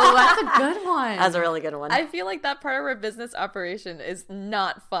 Oh, that's a good one. That's a really good one. I feel like that part of our business operation is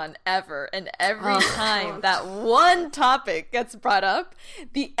not fun ever. And every time that one topic gets brought up,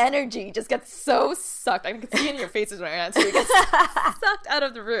 the energy just gets so sucked. I can see it in your faces right now, too. It gets sucked out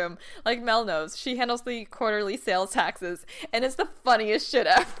of the room. Like Mel knows, she handles the quarterly sales taxes, and it's the funniest shit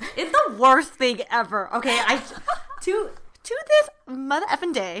ever. It's the worst thing ever. Okay, to this mother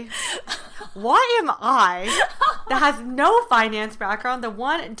effing day, why am I, that has no finance background, the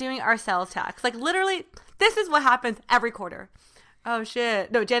one doing our sales tax? Like, literally, this is what happens every quarter. Oh,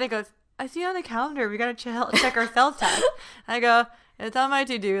 shit. No, Janet goes, I see on the calendar, we got to check our sales tax. I go, it's on my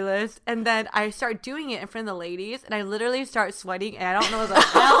to-do list. And then I start doing it in front of the ladies, and I literally start sweating, and I don't know what the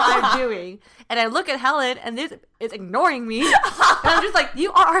hell I'm doing. And I look at Helen, and this is ignoring me. And I'm just like,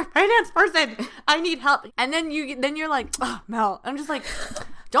 you are our finance person. I need help. And then you're like, oh, Mel. I'm just like,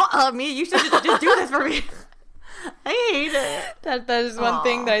 don't help me. You should just do this for me. I hate it. That is one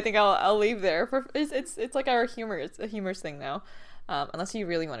thing that I think I'll leave there. It's like our humor. It's a humorous thing now. Unless you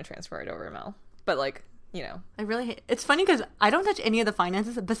really want to transfer it over, Mel. But like, you know, I really hate it's funny because I don't touch any of the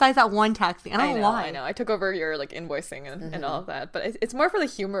finances besides that one tax thing. I don't know why. I know. I took over your like invoicing and all of that, but it's more for the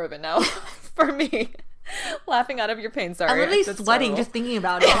humor of it now for me. Laughing out of your pain. Sorry, I'm literally sweating just thinking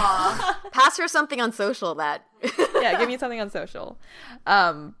about it. Pass her something on social that. Yeah, give me something on social.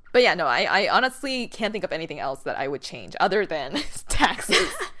 But yeah, no, I honestly can't think of anything else that I would change other than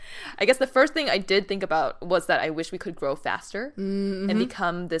taxes. I guess the first thing I did think about was that I wish we could grow faster and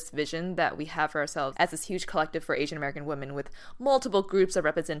become this vision that we have for ourselves as this huge collective for Asian American women with multiple groups of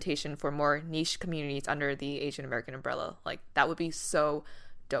representation for more niche communities under the Asian American umbrella. Like, that would be so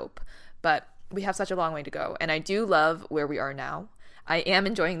dope. But we have such a long way to go. And I do love where we are now. I am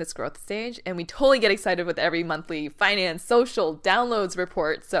enjoying this growth stage, and we totally get excited with every monthly finance, social, downloads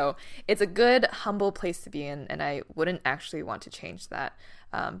report. So it's a good, humble place to be in, and I wouldn't actually want to change that.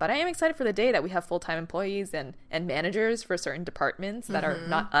 But I am excited for the day that we have full-time employees and managers for certain departments that are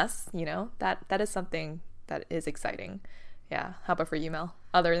not us, you know. That is something that is exciting. Yeah. How about for you, Mel?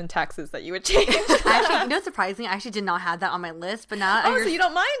 Other than taxes that you would change? Actually, you know what's surprising? I actually did not have that on my list, but now... so you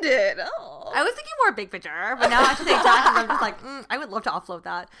don't mind it. Oh. I was thinking more big picture, but now I should say taxes. I'm just like, I would love to offload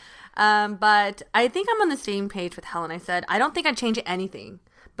that. But I think I'm on the same page with Helen. I said, I don't think I'd change anything,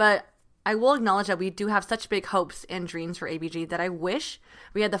 but I will acknowledge that we do have such big hopes and dreams for ABG that I wish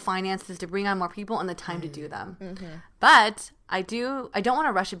we had the finances to bring on more people and the time to do them. But I don't want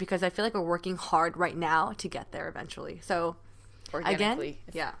to rush it because I feel like we're working hard right now to get there eventually. So Organically,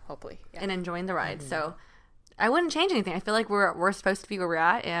 again, hopefully, and enjoying the ride. So I wouldn't change anything. I feel like we're supposed to be where we're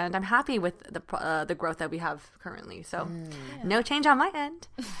at, and I'm happy with the growth that we have currently. So no change on my end.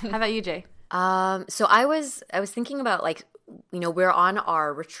 How about you, Jay? So I was thinking about, like, you know, we're on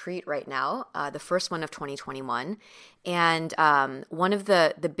our retreat right now, the first one of 2021. And one of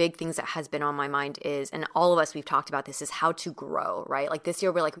the big things that has been on my mind is, and all of us, we've talked about this, is how to grow, right? Like this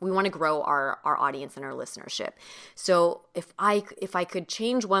year, we want to grow our audience and our listenership. So if I could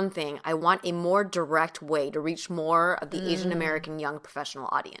change one thing, I want a more direct way to reach more of the Asian American young professional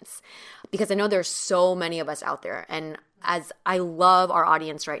audience. Because I know there's so many of us out there, and as I love our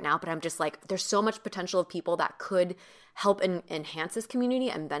audience right now, but I'm just like, there's so much potential of people that could help enhance this community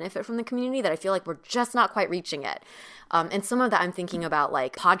and benefit from the community that I feel like we're just not quite reaching it. And some of that I'm thinking about,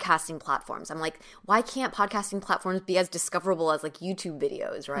 like podcasting platforms. I'm like, why can't podcasting platforms be as discoverable as like YouTube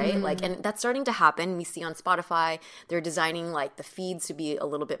videos, right? Like, and that's starting to happen. We see on Spotify, they're designing like the feeds to be a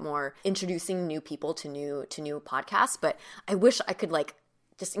little bit more introducing new people to new podcasts. But I wish I could like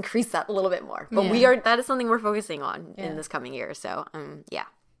just increase that a little bit more. But that is something we're focusing on in this coming year. So yeah.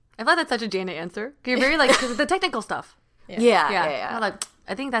 I thought that's such a Janet answer. You're very like, because the technical stuff. Yeah. Like,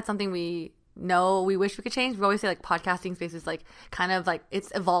 I think that's something we know we wish we could change. We always say like podcasting space is like kind of like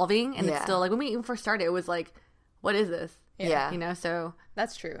it's evolving, and it's still like when we even first started, it was like, what is this? Yeah. You know, so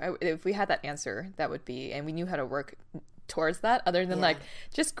that's true. If we had that answer, that would be, and we knew how to work towards that, other than like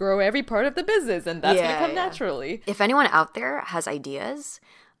just grow every part of the business, and that's gonna come naturally. If anyone out there has ideas,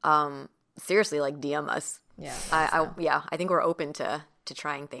 seriously, like DM us. I think we're open to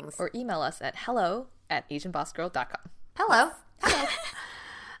trying things. Or email us at hello@asianbossgirl.com. Hello.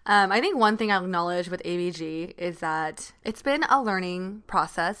 I think one thing I'll acknowledge with ABG is that it's been a learning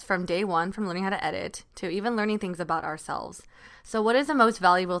process from day one, from learning how to edit to even learning things about ourselves. So what is the most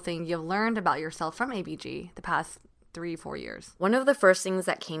valuable thing you've learned about yourself from ABG the past 3-4 years? One of the first things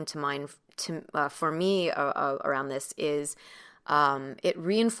that came to mind for me around this is it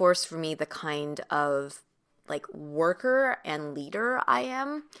reinforced for me the kind of like worker and leader I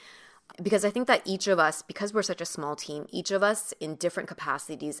am. Because I think that each of us, because we're such a small team, each of us in different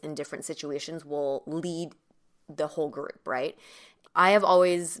capacities, in different situations will lead the whole group, right? I have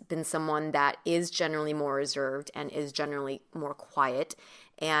always been someone that is generally more reserved and is generally more quiet.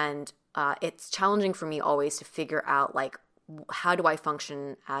 And it's challenging for me always to figure out, like, how do I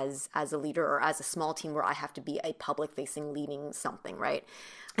function as a leader or as a small team where I have to be a public-facing leading something, right?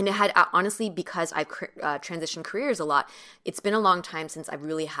 And it had, honestly, because I've transitioned careers a lot, it's been a long time since I've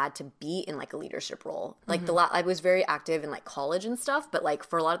really had to be in like a leadership role. Like I was very active in like college and stuff, but like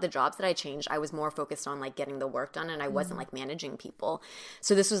for a lot of the jobs that I changed, I was more focused on like getting the work done, and I wasn't like managing people.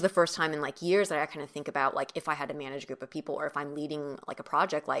 So this was the first time in like years that I kind of think about like if I had to manage a group of people or if I'm leading like a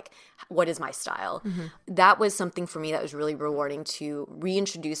project, like what is my style? That was something for me that was really rewarding, to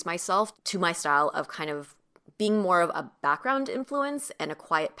reintroduce myself to my style of kind of being more of a background influence and a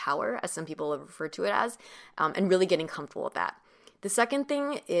quiet power, as some people have referred to it as, and really getting comfortable with that. The second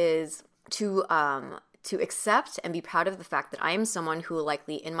thing is to accept and be proud of the fact that I am someone who will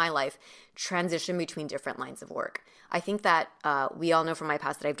likely in my life transition between different lines of work. I think that we all know from my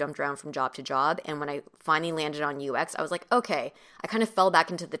past that I've jumped around from job to job, and when I finally landed on UX, I was like, okay, I kind of fell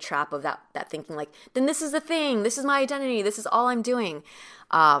back into the trap of that thinking like, then this is the thing, this is my identity, this is all I'm doing.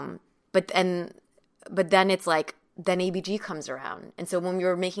 But then it's like, then ABG comes around. And so when we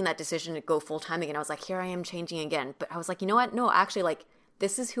were making that decision to go full-time again, I was like, here I am changing again. But I was like, you know what? No, actually, like,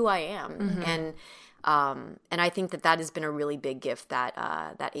 this is who I am. And I think that has been a really big gift that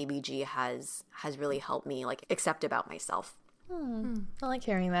ABG has really helped me like accept about myself. I like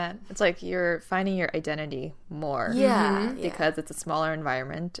hearing that. It's like you're finding your identity more. Because it's a smaller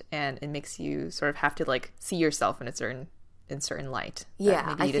environment, and it makes you sort of have to like see yourself in a certain light. Maybe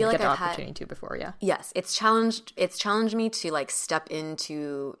you didn't get the opportunity to before. Yes, it's challenged me to like step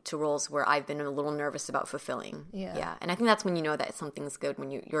into roles where I've been a little nervous about fulfilling. And I think that's when you know that something's good,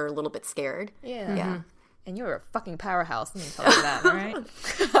 when you're a little bit scared. And you're a fucking powerhouse, let me tell you that. All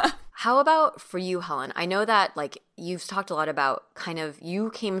right. How about for you, Helen? I know that like you've talked a lot about kind of,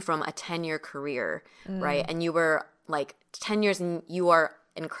 you came from a 10-year career, right? And you were like 10 years, and you are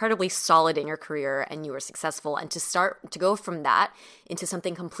incredibly solid in your career, and you were successful, and to go from that into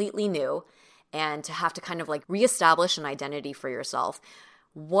something completely new and to have to kind of like reestablish an identity for yourself.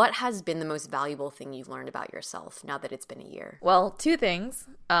 What has been the most valuable thing you've learned about yourself now that it's been a year? Well, two things.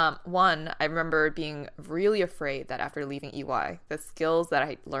 One, I remember being really afraid that after leaving EY, the skills that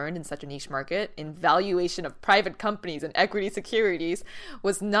I learned in such a niche market in valuation of private companies and equity securities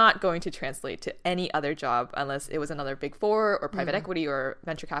was not going to translate to any other job unless it was another Big Four or private equity or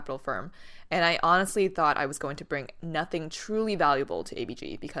venture capital firm. And I honestly thought I was going to bring nothing truly valuable to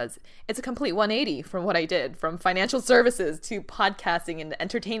ABG because it's a complete 180 from what I did, from financial services to podcasting in the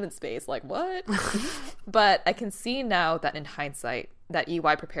entertainment space. Like, what? But I can see now that in hindsight, that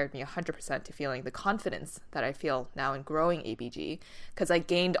EY prepared me 100% to feeling the confidence that I feel now in growing ABG, because I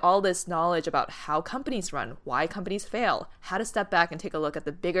gained all this knowledge about how companies run, why companies fail, how to step back and take a look at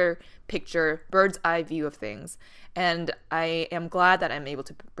the bigger picture, bird's eye view of things. And I am glad that I'm able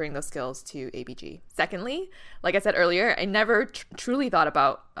to bring those skills to ABG. Secondly, like I said earlier, I never truly thought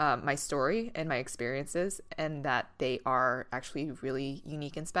about my story and my experiences, and that they are actually really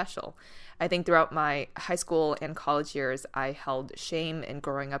unique and special. I think throughout my high school and college years, I held shame in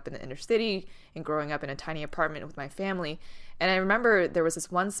growing up in the inner city and growing up in a tiny apartment with my family. And I remember there was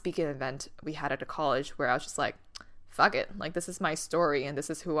this one speaking event we had at a college where I was just like, fuck it, like this is my story and this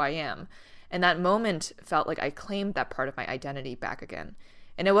is who I am. And that moment felt like I claimed that part of my identity back again.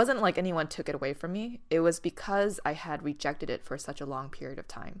 And it wasn't like anyone took it away from me. It was because I had rejected it for such a long period of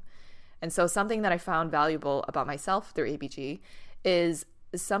time. And so something that I found valuable about myself through ABG is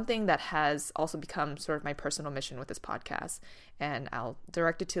something that has also become sort of my personal mission with this podcast. And I'll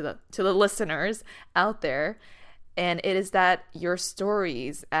direct it to the listeners out there. And it is that your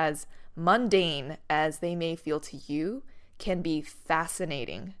stories, as mundane as they may feel to you, can be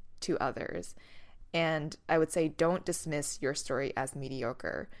fascinating to others. And I would say don't dismiss your story as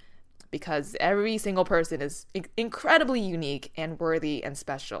mediocre, because every single person is incredibly unique and worthy and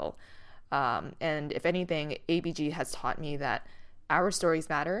special. And if anything, ABG has taught me that our stories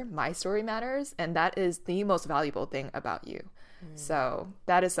matter, my story matters, and that is the most valuable thing about you. So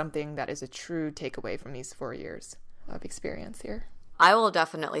that is something that is a true takeaway from these 4 years of experience here. I will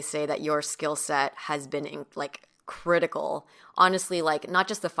definitely say that your skill set has been critical. Honestly, not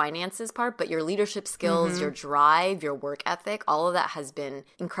just the finances part, but your leadership skills, your drive, your work ethic, all of that has been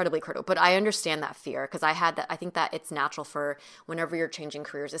incredibly critical. But I understand that fear, because I had that. I think that it's natural for whenever you're changing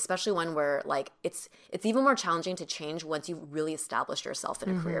careers, especially when we're it's even more challenging to change once you've really established yourself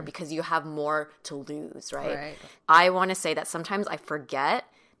in a career, because you have more to lose, right? I want to say that sometimes I forget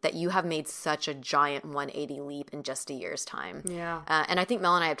that you have made such a giant 180 leap in just a year's time. Yeah. And I think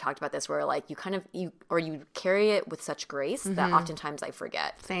Mel and I have talked about this, where you carry it with such grace that oftentimes I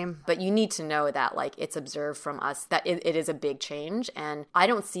forget. Same. But you need to know that it's observed from us that it is a big change. And I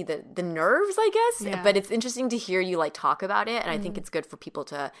don't see the nerves, I guess, but it's interesting to hear you talk about it. And I think it's good for people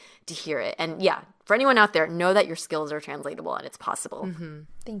to hear it. And yeah, for anyone out there, know that your skills are translatable and it's possible.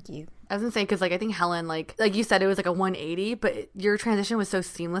 Thank you. I was gonna say, because I think Helen, like you said, it was a 180, but your transition was so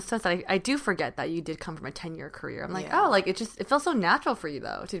seamless to us that I do forget that you did come from a 10-year career. I'm it feels so natural for you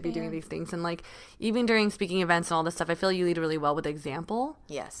though to be doing these things, and even during speaking events and all this stuff, I feel you lead really well with example.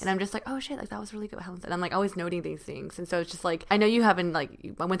 Yes. And I'm just oh shit, that was really good what Helen said. I'm always noting these things, and so it's just I know you haven't I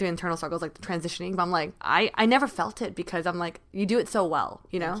went through internal struggles transitioning, but I'm I never felt it, because I'm you do it so well,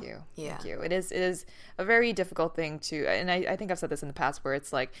 you know. Thank you. Yeah. Thank you. It is a very difficult thing to, and I think I've said this in the past, where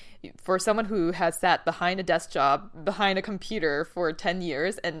it's for someone who has sat behind a desk job, behind a computer for 10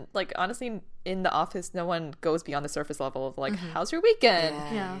 years, and honestly, in the office, no one goes beyond the surface level of how's your weekend?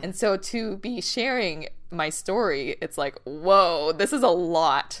 Yeah. And so to be sharing my story, it's whoa, this is a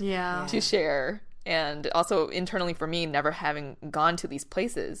lot to share. And also internally for me, never having gone to these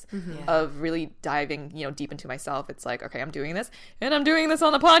places of really diving, deep into myself. It's okay, I'm doing this, and I'm doing this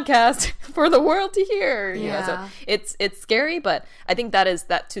on the podcast for the world to hear. So it's scary, but I think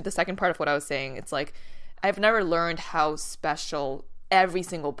that to the second part of what I was saying. It's I've never learned how special every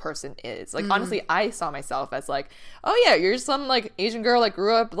single person is. Honestly, I saw myself as oh yeah, you're some Asian girl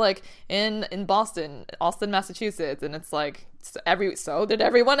grew up in Boston, Austin, Massachusetts, and it's so did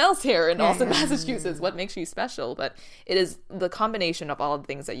everyone else here in Austin, Massachusetts. What makes you special? But it is the combination of all the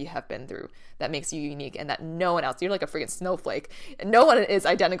things that you have been through that makes you unique, and that no one else, you're like a freaking snowflake, and no one is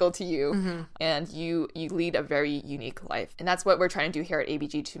identical to you, and you lead a very unique life. And that's what we're trying to do here at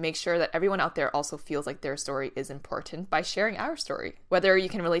ABG, to make sure that everyone out there also feels like their story is important by sharing our story, whether you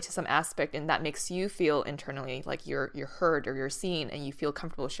can relate to some aspect and that makes you feel internally you're heard or you're seen, and you feel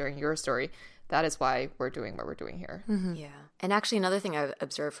comfortable sharing your story. That is why we're doing what we're doing here. Yeah. And actually, another thing I've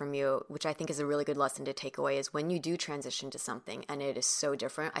observed from you, which I think is a really good lesson to take away, is when you do transition to something and it is so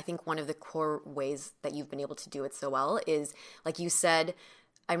different, I think one of the core ways that you've been able to do it so well is, like you said,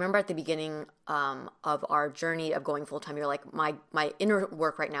 I remember at the beginning of our journey of going full-time, you're like, my inner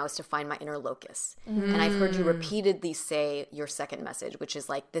work right now is to find my inner locus. And I've heard you repeatedly say your second message, which is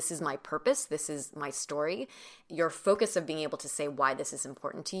like, this is my purpose, this is my story. Your focus of being able to say why this is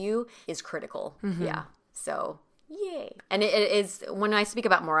important to you is critical. Yeah. So, yay. And it is, when I speak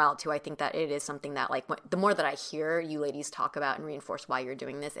about morale too, I think that it is something that like, the more that I hear you ladies talk about and reinforce why you're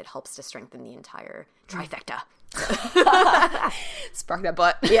doing this, it helps to strengthen the entire trifecta. Spark that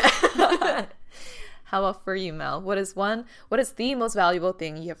butt. Yeah. How about for you, Mel? What is the most valuable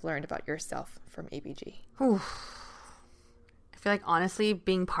thing you have learned about yourself from ABG? I feel like honestly,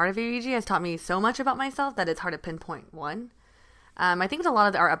 being part of ABG has taught me so much about myself that it's hard to pinpoint one. I think with a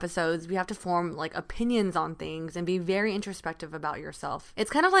lot of our episodes, we have to form like opinions on things and be very introspective about yourself. It's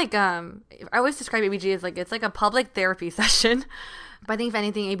kind of like, I always describe ABG as like, it's like a public therapy session. But I think if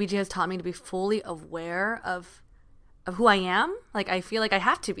anything, ABG has taught me to be fully aware of who I am. Like, I feel like I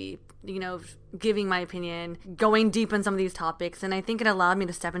have to be, you know, giving my opinion, going deep in some of these topics. And I think it allowed me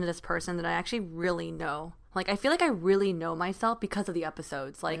to step into this person that I actually really know. Like, I feel like I really know myself because of the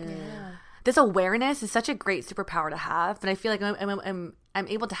episodes. Like, this awareness is such a great superpower to have. But I feel like I'm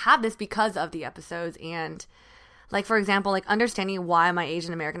able to have this because of the episodes. And, like, for example, like, understanding why my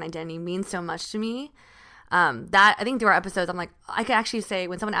Asian American identity means so much to me. That I think through our episodes, I'm like, I could actually say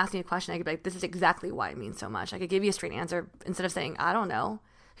when someone asks me a question, I could be like, this is exactly why it means so much. I could give you a straight answer instead of saying, I don't know,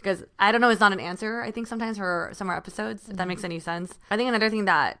 because I don't know is not an answer. I think sometimes for some of our episodes, if that makes any sense. I think another thing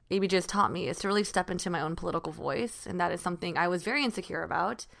that ABG has taught me is to really step into my own political voice. And that is something I was very insecure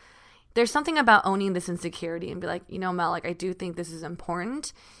about. There's something about owning this insecurity and be like, you know, Mel, like, I do think this is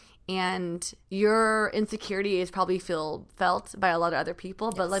important. And your insecurity is probably felt by a lot of other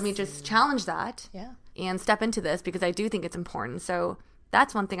people, but let me just challenge that and step into this because I do think it's important. So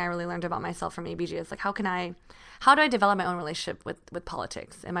that's one thing I really learned about myself from ABG is like, how do I develop my own relationship with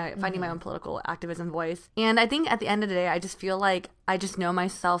politics? Am I finding my own political activism voice? And I think at the end of the day, I just feel like I just know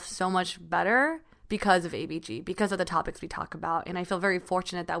myself so much better because of ABG, because of the topics we talk about. And I feel very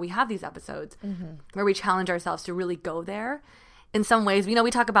fortunate that we have these episodes where we challenge ourselves to really go there. In some ways, you know,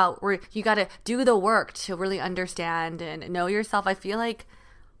 we talk about where you got to do the work to really understand and know yourself. I feel like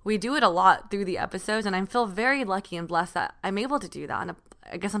we do it a lot through the episodes, and I feel very lucky and blessed that I'm able to do that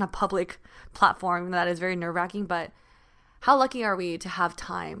on a public platform that is very nerve-wracking. But how lucky are we to have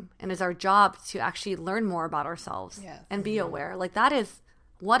time, and it's our job to actually learn more about ourselves and be aware. Like that is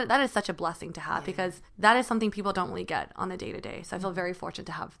such a blessing to have because that is something people don't really get on the day-to-day. So I feel very fortunate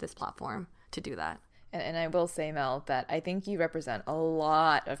to have this platform to do that. And I will say, Mel, that I think you represent a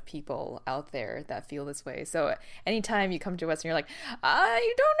lot of people out there that feel this way. So anytime you come to us and you're like,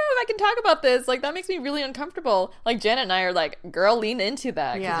 I don't know if I can talk about this, like that makes me really uncomfortable. Like Janet and I are like, girl, lean into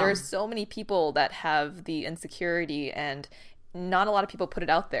that. Because there are so many people that have the insecurity and not a lot of people put it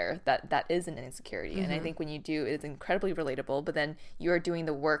out there that is an insecurity. And I think when you do, it's incredibly relatable, but then you are doing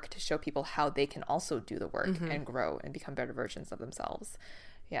the work to show people how they can also do the work and grow and become better versions of themselves.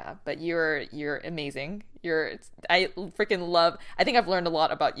 Yeah, but you're amazing. I freaking love, I think I've learned a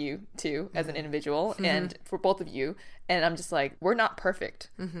lot about you too as an individual and for both of you. And I'm just like, we're not perfect.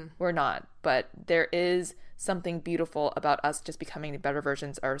 We're not, but there is something beautiful about us just becoming the better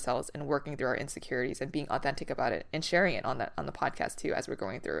versions of ourselves and working through our insecurities and being authentic about it and sharing it on the podcast too as we're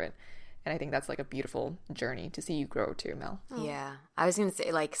going through it. And I think that's like a beautiful journey to see you grow too, Mel. Yeah. I was going to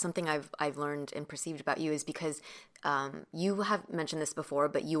say like something I've learned and perceived about you is because you have mentioned this before,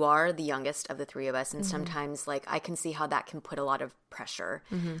 but you are the youngest of the three of us. And sometimes like I can see how that can put a lot of pressure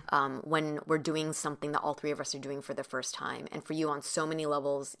when we're doing something that all three of us are doing for the first time. And for you on so many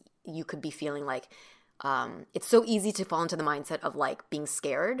levels, you could be feeling like it's so easy to fall into the mindset of like being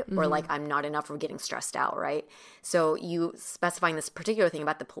scared or like I'm not enough or getting stressed out, right? So you specifying this particular thing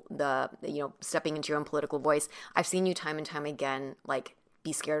about the you know, stepping into your own political voice, I've seen you time and time again like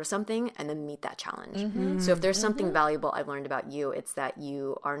be scared of something and then meet that challenge. So if there's something valuable I've learned about you, it's that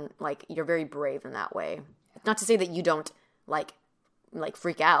you are like, you're very brave in that way. Not to say that you don't like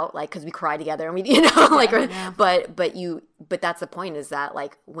freak out, like, because we cry together and we, you know, like, but that's the point is that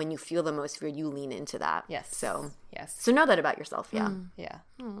like when you feel the most fear, you lean into that. So know that about yourself.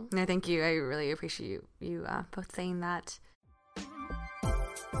 No, thank you. I really appreciate you both saying that.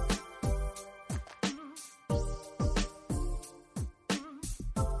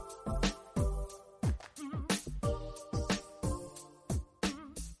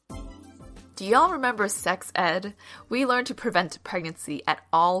 Do y'all remember sex ed? We learned to prevent pregnancy at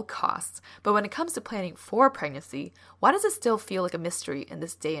all costs. But when it comes to planning for pregnancy, why does it still feel like a mystery in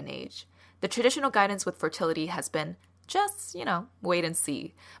this day and age? The traditional guidance with fertility has been just, wait and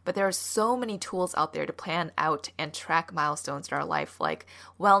see. But there are so many tools out there to plan out and track milestones in our life, like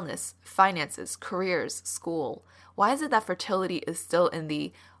wellness, finances, careers, school. Why is it that fertility is still in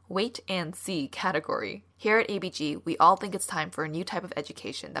the wait and see category? Here at ABG, we all think it's time for a new type of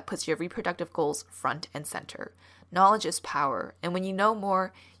education that puts your reproductive goals front and center. Knowledge is power, and when you know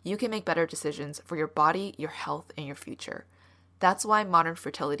more, you can make better decisions for your body, your health, and your future. That's why Modern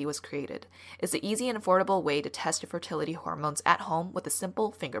Fertility was created. It's an easy and affordable way to test your fertility hormones at home with a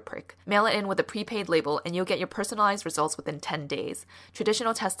simple finger prick. Mail it in with a prepaid label and you'll get your personalized results within 10 days.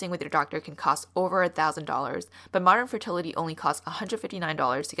 Traditional testing with your doctor can cost over $1,000, but Modern Fertility only costs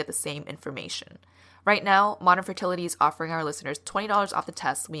 $159 to get the same information. Right now, Modern Fertility is offering our listeners $20 off the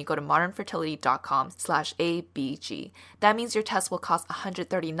test when you go to modernfertility.com/ABG. That means your test will cost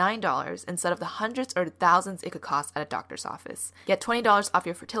 $139 instead of the hundreds or thousands it could cost at a doctor's office. Get $20 off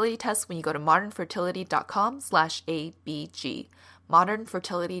your fertility test when you go to modernfertility.com/ABG.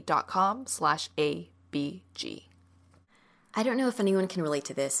 modernfertility.com/ABG. I don't know if anyone can relate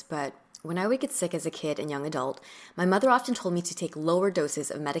to this, but when I would get sick as a kid and young adult, my mother often told me to take lower doses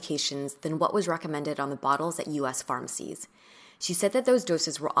of medications than what was recommended on the bottles at U.S. pharmacies. She said that those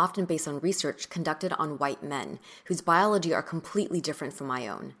doses were often based on research conducted on white men, whose biology are completely different from my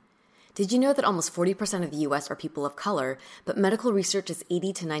own. Did you know that almost 40% of the U.S. are people of color, but medical research is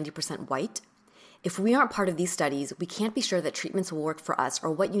 80 to 90% white? If we aren't part of these studies, we can't be sure that treatments will work for us or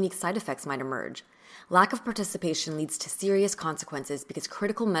what unique side effects might emerge. Lack of participation leads to serious consequences because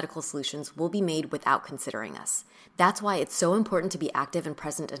critical medical solutions will be made without considering us. That's why it's so important to be active and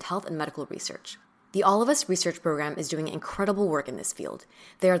present in health and medical research. The All of Us research program is doing incredible work in this field.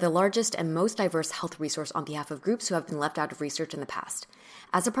 They are the largest and most diverse health resource on behalf of groups who have been left out of research in the past.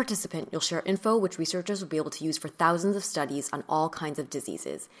 As a participant, you'll share info which researchers will be able to use for thousands of studies on all kinds of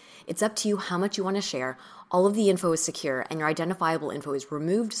diseases. It's up to you how much you want to share. All of the info is secure, and your identifiable info is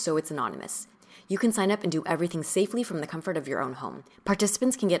removed so it's anonymous. You can sign up and do everything safely from the comfort of your own home.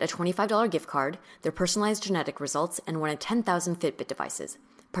 Participants can get a $25 gift card, their personalized genetic results, and one of 10,000 Fitbit devices.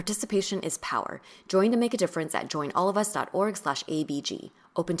 Participation is power. Join to make a difference at joinallofus.org/ABG.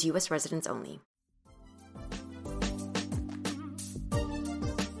 Open to U.S. residents only.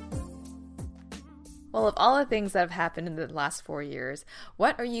 Well, of all the things that have happened in the last 4 years,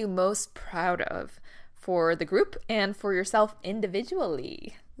 what are you most proud of for the group and for yourself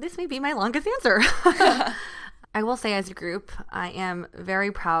individually? This may be my longest answer. I will say as a group, I am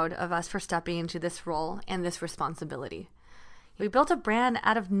very proud of us for stepping into this role and this responsibility. We built a brand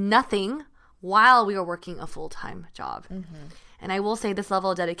out of nothing while we were working a full-time job. Mm-hmm. And I will say this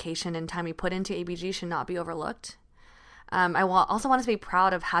level of dedication and time we put into ABG should not be overlooked. I also want us to be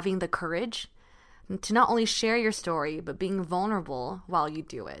proud of having the courage to not only share your story, but being vulnerable while you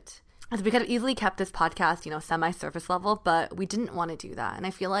do it. As we could have easily kept this podcast, semi-surface level, but we didn't want to do that. And I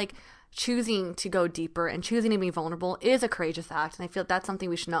feel like choosing to go deeper and choosing to be vulnerable is a courageous act. And I feel that's something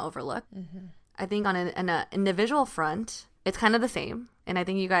we should not overlook. Mm-hmm. I think on an individual front, it's kind of the same. And I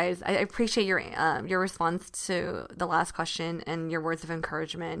think you guys, I appreciate your response to the last question and your words of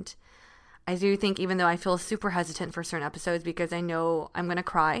encouragement. I do think even though I feel super hesitant for certain episodes because I know I'm going to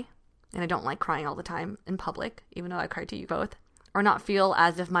cry, and I don't like crying all the time in public, even though I cry to you both, or not feel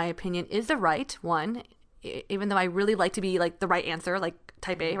as if my opinion is the right one, even though I really like to be like the right answer, like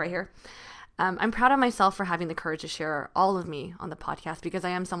type A right here. I'm proud of myself for having the courage to share all of me on the podcast because I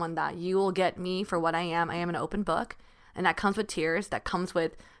am someone that you will get me for what I am. I am an open book, and that comes with tears. That comes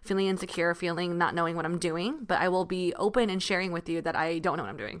with feeling insecure, feeling not knowing what I'm doing, but I will be open and sharing with you that I don't know what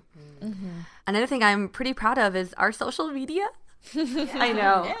I'm doing. Mm-hmm. Another thing I'm pretty proud of is our social media. I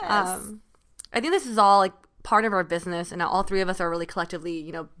know. Yes. I think this is all like part of our business, and all three of us are really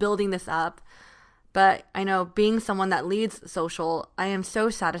collectively, building this up. But I know being someone that leads social, I am so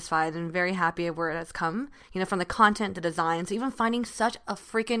satisfied and very happy of where it has come, from the content, the designs, even finding such a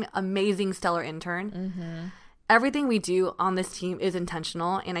freaking amazing stellar intern. Mm-hmm. Everything we do on this team is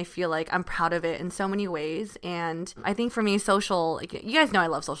intentional, and I feel like I'm proud of it in so many ways. And I think for me, social, you guys know I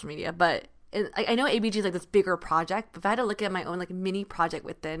love social media, but I know ABG is like this bigger project, but if I had to look at my own like mini project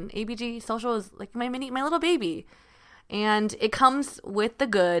within ABG, social is like my little baby. And it comes with the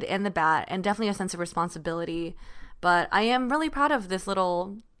good and the bad and definitely a sense of responsibility. But I am really proud of this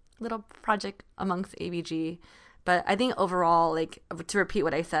little project amongst ABG. But I think overall, like to repeat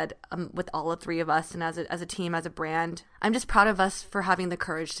what I said, with all the three of us and as a team, as a brand, I'm just proud of us for having the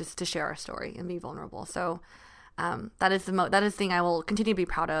courage to share our story and be vulnerable. So that is the thing I will continue to be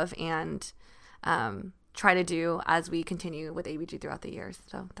proud of and try to do as we continue with ABG throughout the years.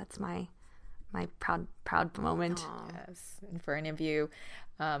 So that's my proud moment. Aww. Yes. And for any of you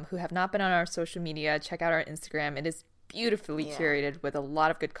who have not been on our social media, check out our Instagram. It is beautifully curated with a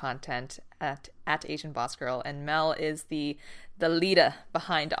lot of good content at Asian Boss Girl, and Mel is the leader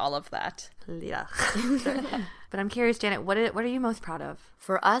behind all of that. Yeah. But I'm curious, Janet, what are you most proud of?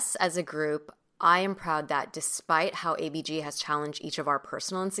 For us as a group, I am proud that despite how ABG has challenged each of our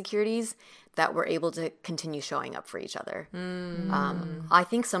personal insecurities, that we're able to continue showing up for each other. I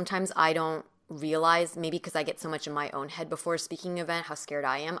think sometimes I don't realize, maybe because I get so much in my own head before a speaking event, how scared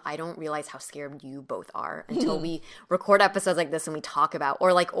I am. I don't realize how scared you both are until we record episodes like this and we talk about,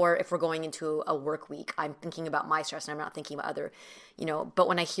 or if we're going into a work week, I'm thinking about my stress and I'm not thinking about other, but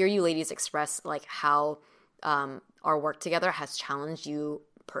when I hear you ladies express like how our work together has challenged you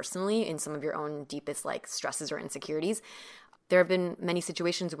personally in some of your own deepest like stresses or insecurities, there have been many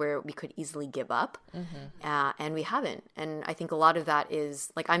situations where we could easily give up, and we haven't. And I think a lot of that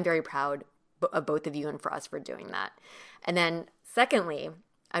is like, I'm very proud of both of you and for us for doing that. And then secondly,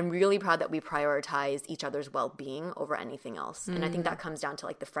 I'm really proud that we prioritize each other's well-being over anything else. And I think that comes down to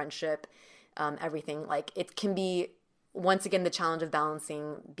like the friendship, everything. Like it can be, once again, the challenge of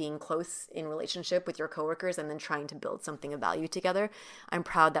balancing being close in relationship with your coworkers and then trying to build something of value together. I'm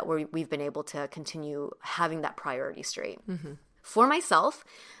proud that we've been able to continue having that priority straight. For myself,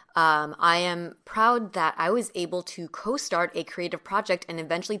 I am proud that I was able to co-start a creative project and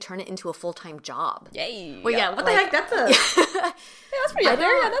eventually turn it into a full-time job. Yay! Well, yeah, what the heck? That's That's pretty up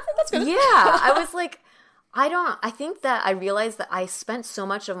there. Yeah, that's good. Yeah, I was like, I think that I realized that I spent so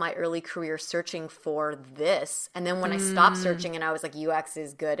much of my early career searching for this. And then when I stopped searching and I was like, UX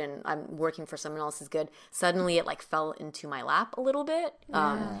is good and I'm working for someone else is good, suddenly it like fell into my lap a little bit.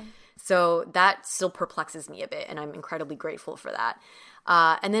 So that still perplexes me a bit. And I'm incredibly grateful for that.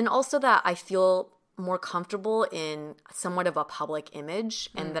 And then also that I feel more comfortable in somewhat of a public image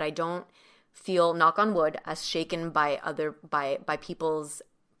and that I don't feel, knock on wood, as shaken by people's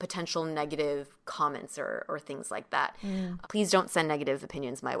potential negative comments or things like that. Please don't send negative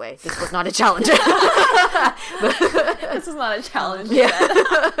opinions my way. This was not a challenge. This is not a challenge.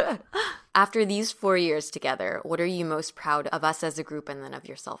 Yeah. After these 4 years together, what are you most proud of us as a group and then of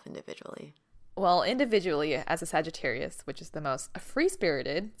yourself individually? Well, individually, as a Sagittarius, which is the most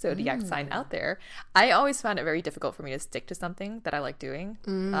free-spirited zodiac sign out there, I always found it very difficult for me to stick to something that I like doing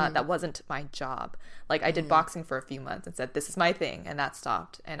that wasn't my job. Like, I did boxing for a few months and said, this is my thing, and that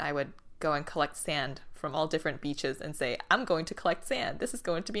stopped. And I would go and collect sand from all different beaches and say, I'm going to collect sand. This is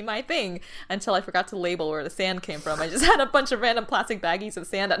going to be my thing, until I forgot to label where the sand came from. I just had a bunch of random plastic baggies of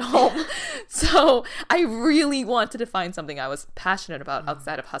sand at home. So I really wanted to find something I was passionate about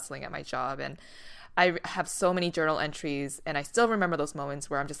outside of hustling at my job. And I have so many journal entries, and I still remember those moments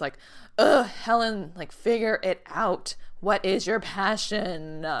where I'm just like, ugh, Helen, like, figure it out. What is your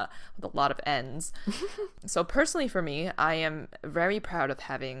passion? With a lot of N's. So personally for me, I am very proud of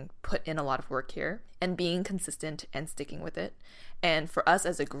having put in a lot of work here and being consistent and sticking with it. And for us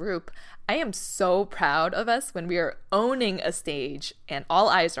as a group, I am so proud of us when we are owning a stage and all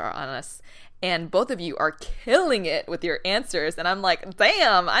eyes are on us. And both of you are killing it with your answers. And I'm like,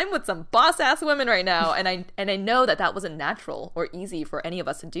 damn, I'm with some boss-ass women right now. And I know that wasn't natural or easy for any of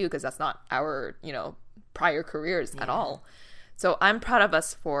us to do, because that's not our, prior careers at all. So I'm proud of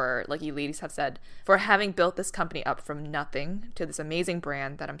us for, like you ladies have said, for having built this company up from nothing to this amazing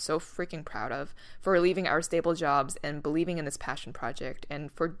brand that I'm so freaking proud of, for leaving our stable jobs and believing in this passion project,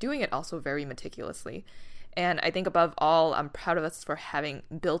 and for doing it also very meticulously. And I think above all, I'm proud of us for having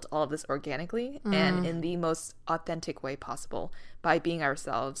built all of this organically and in the most authentic way possible, by being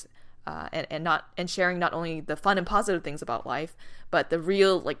ourselves and sharing not only the fun and positive things about life, but the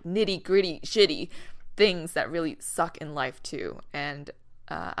real, like, nitty gritty shitty things that really suck in life too. And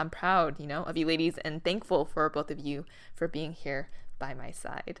I'm proud, of you ladies, and thankful for both of you for being here by my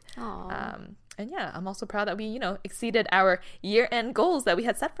side. And yeah, I'm also proud that we, exceeded our year-end goals that we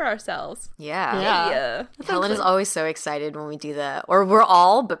had set for ourselves. Yeah. Helen is always so excited when we do that. Or we're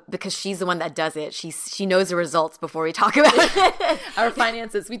all, but because she's the one that does it, she knows the results before we talk about it. Our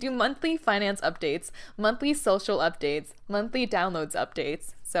finances. We do monthly finance updates, monthly social updates, monthly downloads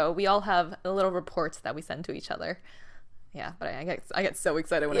updates. So we all have little reports that we send to each other. Yeah, but I get so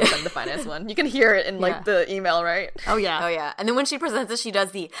excited when I send the finance one. You can hear it in the email, right? Oh yeah. And then when she presents it, she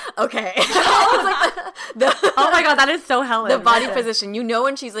does the okay. Oh my god, that is so Helen. The body position.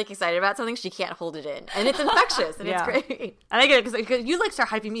 When she's like excited about something, she can't hold it in, and it's infectious, and it's great. And I get it because you like start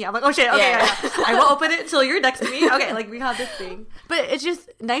hyping me. I'm like, oh shit, okay, yeah. I won't open it until you're next to me. Okay, like we have this thing, but it's just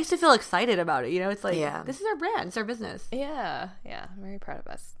nice to feel excited about it. It's like this is our brand, it's our business. Yeah, I'm very proud of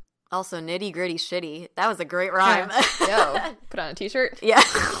us. Also, nitty gritty shitty. That was a great rhyme. Yo, put on a t-shirt. Yeah.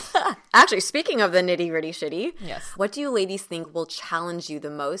 Actually, speaking of the nitty gritty shitty, yes. What do you ladies think will challenge you the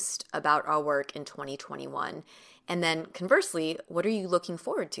most about our work in 2021? And then conversely, what are you looking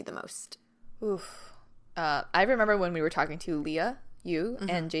forward to the most? Oof. I remember when we were talking to Leah Yu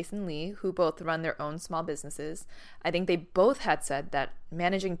and Jason Lee, who both run their own small businesses. I think they both had said that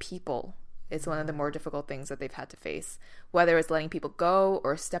managing people is one of the more difficult things that they've had to face, whether it's letting people go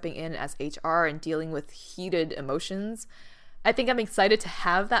or stepping in as HR and dealing with heated emotions. I think I'm excited to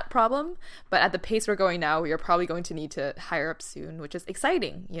have that problem, but at the pace we're going now, we are probably going to need to hire up soon, which is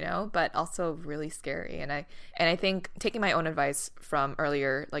exciting, but also really scary. And I think taking my own advice from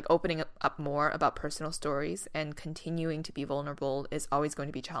earlier, like opening up more about personal stories and continuing to be vulnerable is always going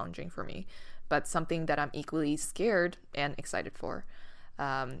to be challenging for me, but something that I'm equally scared and excited for.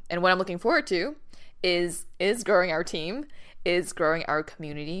 And what I'm looking forward to is growing our team, is growing our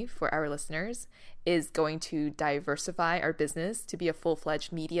community for our listeners, is going to diversify our business to be a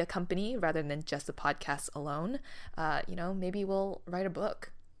full-fledged media company rather than just a podcast alone. Maybe we'll write a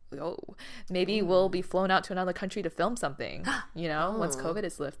book. Maybe we'll be flown out to another country to film something, once COVID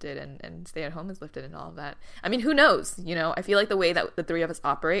is lifted and stay at home is lifted and all of that. I mean, who knows? I feel like the way that the three of us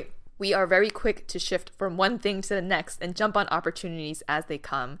operate, we are very quick to shift from one thing to the next and jump on opportunities as they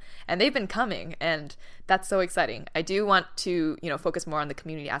come. And they've been coming, and that's so exciting. I do want to, focus more on the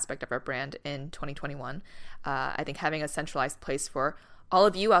community aspect of our brand in 2021. I think having a centralized place for all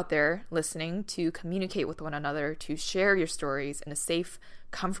of you out there listening to communicate with one another, to share your stories in a safe,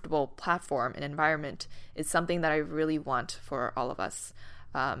 comfortable platform and environment is something that I really want for all of us.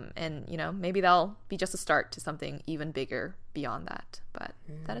 And maybe that'll be just a start to something even bigger beyond that. But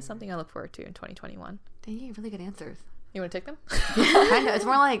that is something I look forward to in 2021. Dang, you have really good answers. You want to take them? Kind of. It's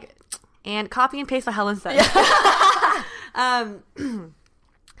more like, and copy and paste what Helen said. Yeah.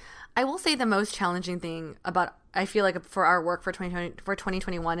 I will say the most challenging thing about, I feel like for our work for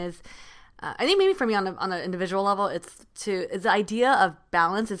 2021 is, I think maybe for me on an individual level, it's the idea of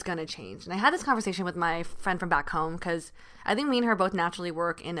balance is going to change. And I had this conversation with my friend from back home because I think me and her both naturally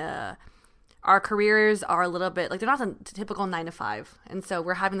work in our careers are a little bit like they're not the typical 9 to 5. And so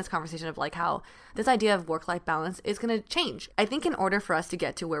we're having this conversation of like how this idea of work-life balance is going to change. I think in order for us to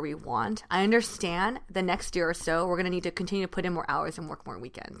get to where we want, I understand the next year or so, we're going to need to continue to put in more hours and work more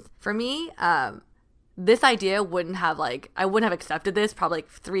weekends. For me, this idea I wouldn't have accepted this probably like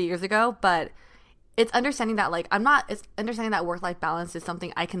 3 years ago, but it's understanding that it's understanding that work-life balance is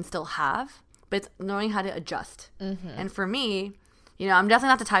something I can still have, but it's knowing how to adjust. Mm-hmm. And for me, I'm definitely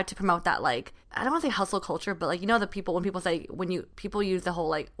not the type to promote that, like, I don't want to say hustle culture, but the people, when people say, people use the whole,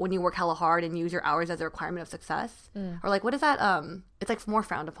 like, when you work hella hard and use your hours as a requirement of success, or like, what is that? It's like more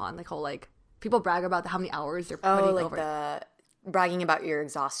frowned upon, like whole, like, people brag about how many hours they're putting over. Bragging about your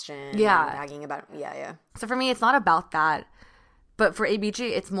exhaustion. Yeah. Bragging about, yeah. So for me, it's not about that. But for ABG,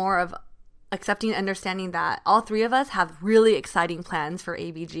 it's more of accepting and understanding that all three of us have really exciting plans for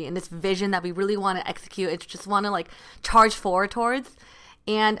ABG and this vision that we really want to execute. It's just want to like charge forward towards.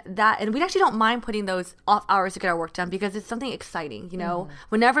 And we actually don't mind putting those off hours to get our work done because it's something exciting.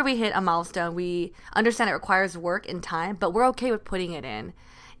 Whenever we hit a milestone, we understand it requires work and time, but we're okay with putting it in.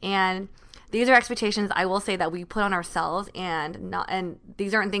 And these are expectations I will say that we put on ourselves and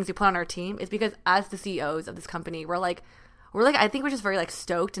these aren't things we put on our team. It's because as the CEOs of this company, we're like, I think we're just very like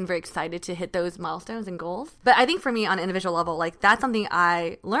stoked and very excited to hit those milestones and goals. But I think for me on an individual level, like that's something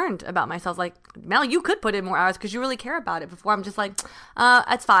I learned about myself. Like, Mel, you could put in more hours because you really care about it. Before I'm just like,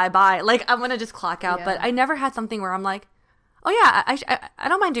 that's fine, bye. Like I'm going to just clock out. Yeah. But I never had something where I'm like, oh yeah, I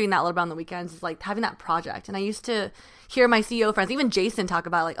don't mind doing that a little bit on the weekends. It's like having that project. And I used to hear my CEO friends, even Jason, talk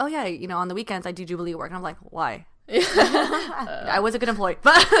about like, oh yeah, on the weekends I do Jubilee work. And I'm like, why? I was a good employee.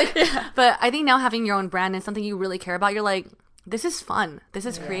 But but I think now having your own brand and something you really care about, you're like, this is fun. This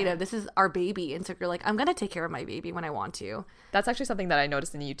is creative. This is our baby. And so you're like, I'm going to take care of my baby when I want to. That's actually something that I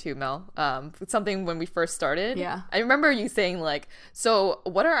noticed in you too, Mel. Something when we first started. Yeah. I remember you saying like, so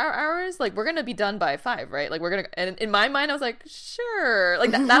what are our hours? Like, we're going to be done by 5, right? Like, we're going to, and in my mind, I was like, sure. Like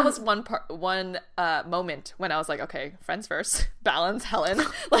that was one moment when I was like, okay, friends first, balance, Helen,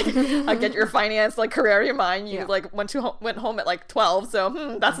 like get your finance, like career out of your mind. You like went home at like 12.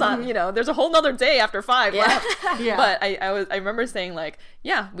 So that's not, there's a whole nother day after 5 left. Yeah. But I remember saying like,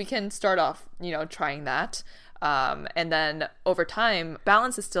 yeah, we can start off, trying that. And then over time,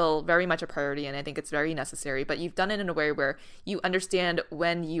 balance is still very much a priority, and I think it's very necessary, but you've done it in a way where you understand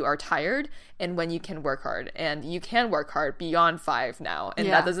when you are tired and when you can work hard, and you can work hard beyond 5 now. And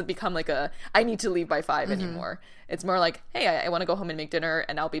that doesn't become like I need to leave by 5 anymore. It's more like, hey, I want to go home and make dinner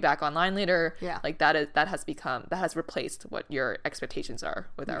and I'll be back online later. Yeah. Like that has replaced what your expectations are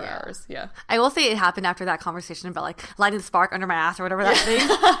with our hours. Yeah. I will say it happened after that conversation about like lighting the spark under my ass or whatever that thing.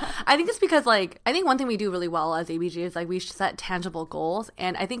 I think it's because like, I think one thing we do really well well as ABG is like we set tangible goals.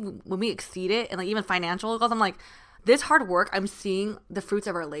 And I think when we exceed it and like even financial goals, I'm like, this hard work, I'm seeing the fruits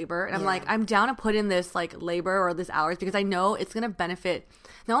of our labor. And I'm like, I'm down to put in this like labor or this hours because I know it's going to benefit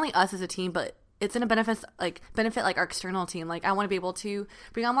not only us as a team, but it's going to benefit like our external team. Like I want to be able to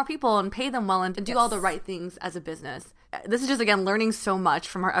bring on more people and pay them well and do all the right things as a business. This is just, again, learning so much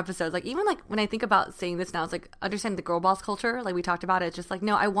from our episodes. Like even like when I think about saying this now, it's like understanding the girl boss culture. Like we talked about it. It's just like,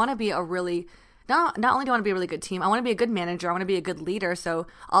 no, I want to be a really, not only do I want to be a really good team, I want to be a good manager. I want to be a good leader. So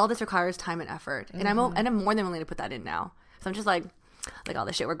all this requires time and effort. And I'm more than willing to put that in now. So I'm just like all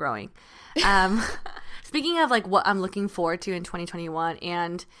this shit, we're growing. Speaking of like what I'm looking forward to in 2021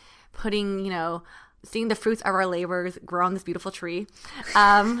 and putting, seeing the fruits of our labors grow on this beautiful tree.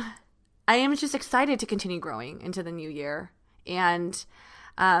 I am just excited to continue growing into the new year and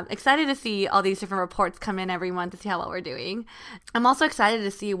excited to see all these different reports come in every month to see how well we're doing. I'm also excited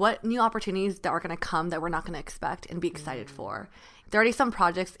to see what new opportunities that are going to come that we're not going to expect and be excited for. There are already some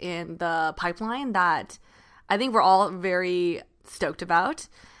projects in the pipeline that I think we're all very stoked about.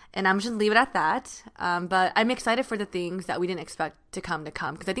 And I'm just going to leave it at that. But I'm excited for the things that we didn't expect to come.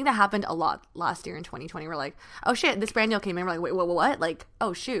 Because I think that happened a lot last year in 2020. We're like, oh, shit, this brand deal came in. We're like, wait, what? Like,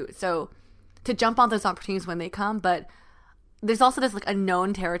 oh, shoot. So to jump on those opportunities when they come. But there's also this like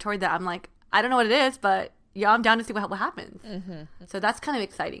unknown territory that I'm like, I don't know what it is, but yeah, I'm down to see what happens. So that's kind of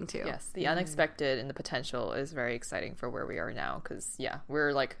exciting too. Yes, the unexpected and the potential is very exciting for where we are now. Because,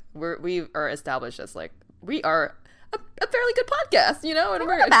 we are established as like, we are a fairly good podcast, and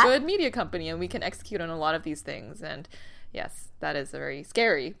we're a good media company and we can execute on a lot of these things. And yes, that is a very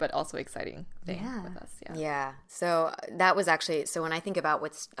scary but also exciting thing with us. Yeah. So that was actually, so when I think about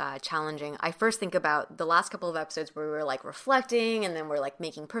what's challenging, I first think about the last couple of episodes where we were like reflecting and then we're like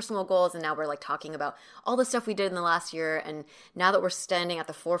making personal goals, and now we're like talking about all the stuff we did in the last year. And now that we're standing at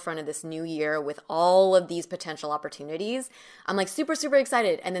the forefront of this new year with all of these potential opportunities, I'm like super, super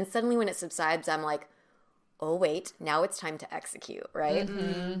excited. And then suddenly when it subsides, I'm like, oh, wait, now it's time to execute, right?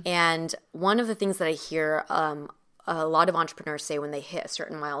 And one of the things that I hear a lot of entrepreneurs say when they hit a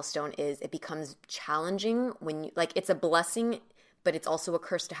certain milestone is it becomes challenging when you, like, it's a blessing, but it's also a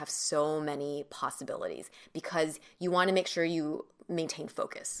curse to have so many possibilities because you want to make sure you maintain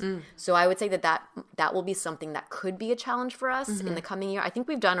focus. So I would say that will be something that could be a challenge for us in the coming year. I think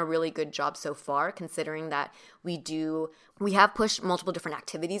we've done a really good job so far, considering that we have pushed multiple different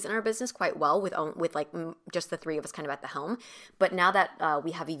activities in our business quite well with like just the three of us kind of at the helm. But now that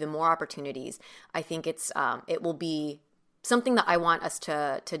we have even more opportunities, I think it will be something that I want us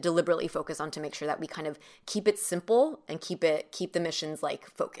to deliberately focus on to make sure that we kind of keep it simple and keep the missions like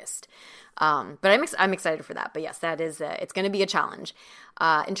focused. But I'm excited for that. But yes, that is it's going to be a challenge.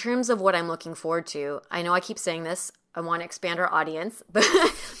 In terms of what I'm looking forward to, I know I keep saying this. I want to expand our audience,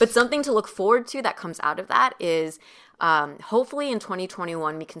 but something to look forward to that comes out of that is hopefully in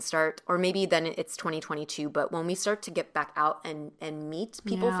 2021 we can start, or maybe then it's 2022, but when we start to get back out and meet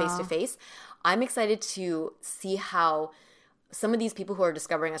people face to face, I'm excited to see how some of these people who are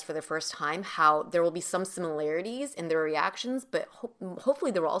discovering us for the first time, how there will be some similarities in their reactions, but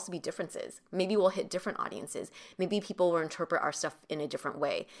hopefully there will also be differences. Maybe we'll hit different audiences. Maybe people will interpret our stuff in a different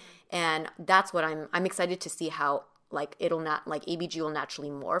way. And that's what I'm excited to see how like ABG will naturally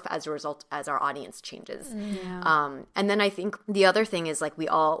morph as a result as our audience changes. And then I think the other thing is like we've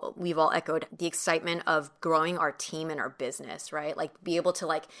all echoed the excitement of growing our team and our business, right? Like be able to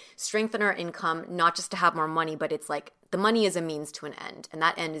like strengthen our income, not just to have more money, but it's like the money is a means to an end. And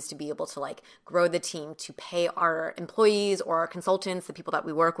that end is to be able to like grow the team, to pay our employees or our consultants, the people that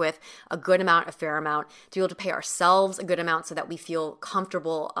we work with, a good amount, a fair amount, to be able to pay ourselves a good amount so that we feel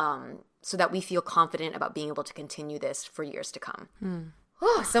comfortable, so that we feel confident about being able to continue this for years to come.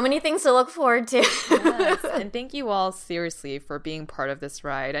 Oh, so many things to look forward to. Yes. And thank you all seriously for being part of this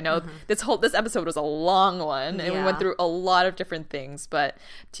ride. I know this episode was a long one and we went through a lot of different things, but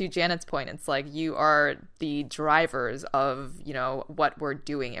to Janet's point, it's like you are the drivers of, what we're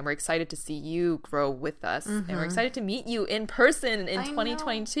doing, and we're excited to see you grow with us, and we're excited to meet you in person in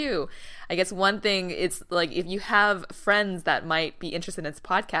 2022. I guess one thing is like if you have friends that might be interested in this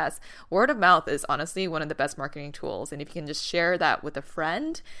podcast, word of mouth is honestly one of the best marketing tools. And if you can just share that with a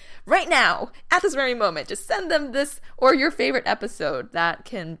friend right now, at this very moment, just send them this or your favorite episode. That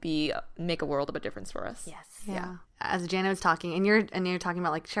can make a world of a difference for us. Yes. Yeah. As Janet was talking, and you're talking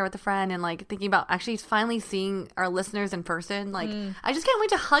about like share with a friend and like thinking about actually finally seeing our listeners in person. Like I just can't wait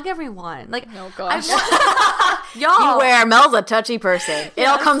to hug everyone. Like oh gosh, y'all. Beware, Mel's a touchy person. It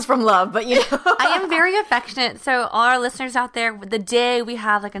all comes from love, but I am very affectionate. So all our listeners out there, the day we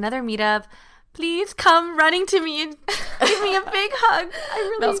have like another meetup, please come running to me and give me a big hug.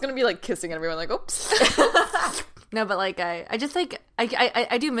 Mel's gonna be like kissing everyone, like, oops. No, but like I just like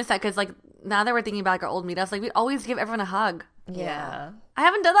I do miss that because like now that we're thinking about like our old meetups, like we'd always give everyone a hug. Yeah. I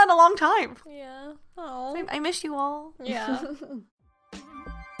haven't done that in a long time. Yeah. Oh. I miss you all. Yeah.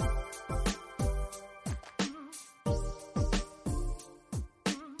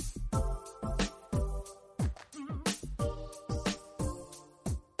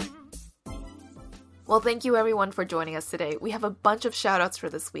 Well, thank you everyone for joining us today. We have a bunch of shout outs for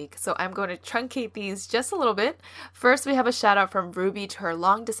this week, so I'm going to truncate these just a little bit. First, we have a shout out from Ruby to her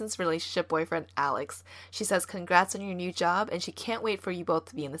long distance relationship boyfriend, Alex. She says, congrats on your new job, and she can't wait for you both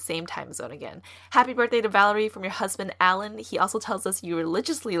to be in the same time zone again. Happy birthday to Valerie from your husband, Alan. He also tells us you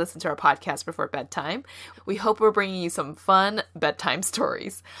religiously listen to our podcast before bedtime. We hope we're bringing you some fun bedtime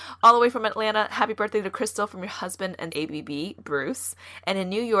stories. All the way from Atlanta, happy birthday to Crystal from your husband and ABB, Bruce. And in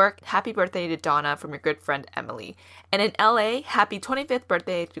New York, happy birthday to Donna from your good friend Emily. And in LA, happy 25th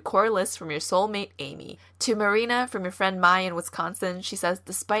birthday to Corliss from your soulmate Amy. To Marina from your friend Mai in Wisconsin, she says,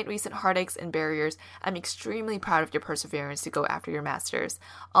 despite recent heartaches and barriers, I'm extremely proud of your perseverance to go after your masters.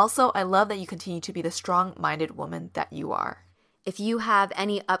 Also, I love that you continue to be the strong-minded woman that you are. If you have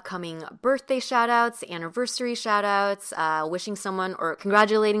any upcoming birthday shout-outs, anniversary shout-outs, wishing someone or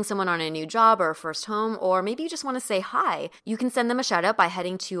congratulating someone on a new job or a first home, or maybe you just want to say hi, you can send them a shout-out by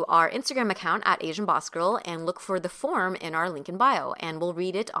heading to our Instagram account at Asian Boss Girl and look for the form in our link in bio, and we'll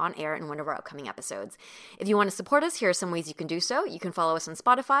read it on air in one of our upcoming episodes. If you want to support us, here are some ways you can do so. You can follow us on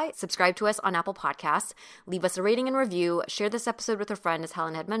Spotify, subscribe to us on Apple Podcasts, leave us a rating and review, share this episode with a friend, as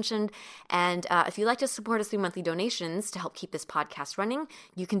Helen had mentioned, and if you'd like to support us through monthly donations to help keep this podcast running,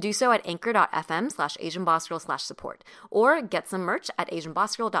 you can do so at anchor.fm/AsianBossGirl/support, or get some merch at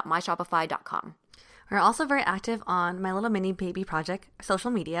asianbossgirl.myshopify.com. We're also very active on My Little Mini Baby Project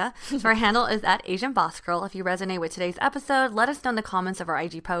social media. So our handle is at Asian Boss Girl. If you resonate with today's episode, let us know in the comments of our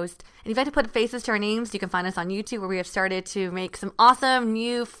IG post. And if you'd like to put faces to our names, you can find us on YouTube, where we have started to make some awesome,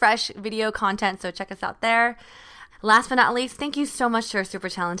 new, fresh video content. So check us out there. Last but not least, thank you so much to our super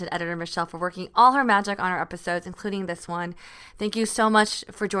talented editor, Michelle, for working all her magic on our episodes, including this one. Thank you so much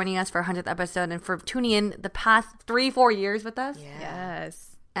for joining us for our 100th episode and for tuning in the past 3-4 years with us. Yes.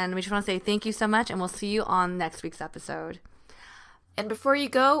 And we just want to say thank you so much, and we'll see you on next week's episode. And before you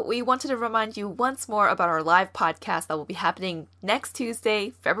go, we wanted to remind you once more about our live podcast that will be happening next Tuesday,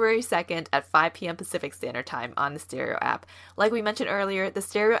 February 2nd at 5 p.m. Pacific Standard Time on the Stereo app. Like we mentioned earlier, the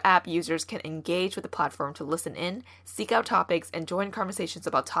Stereo app users can engage with the platform to listen in, seek out topics, and join conversations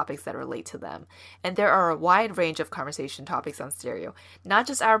about topics that relate to them. And there are a wide range of conversation topics on Stereo, not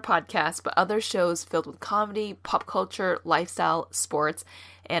just our podcast, but other shows filled with comedy, pop culture, lifestyle, sports,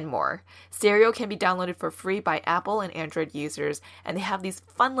 and more. Stereo can be downloaded for free by Apple and Android users, and they have these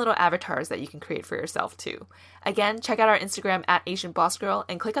fun little avatars that you can create for yourself too. Again, check out our Instagram at Asian Boss Girl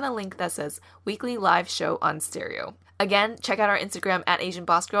and click on the link that says Weekly Live Show on Stereo. Again, check out our Instagram at Asian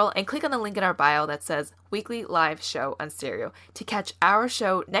Boss Girl and click on the link in our bio that says Weekly Live Show on Stereo to catch our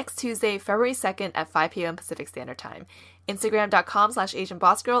show next Tuesday, February 2nd at 5 p.m. Pacific Standard Time. Instagram.com/Asian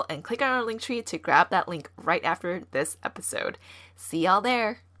Boss Girl and click on our link tree to grab that link right after this episode. See y'all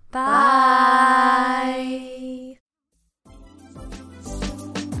there. Bye.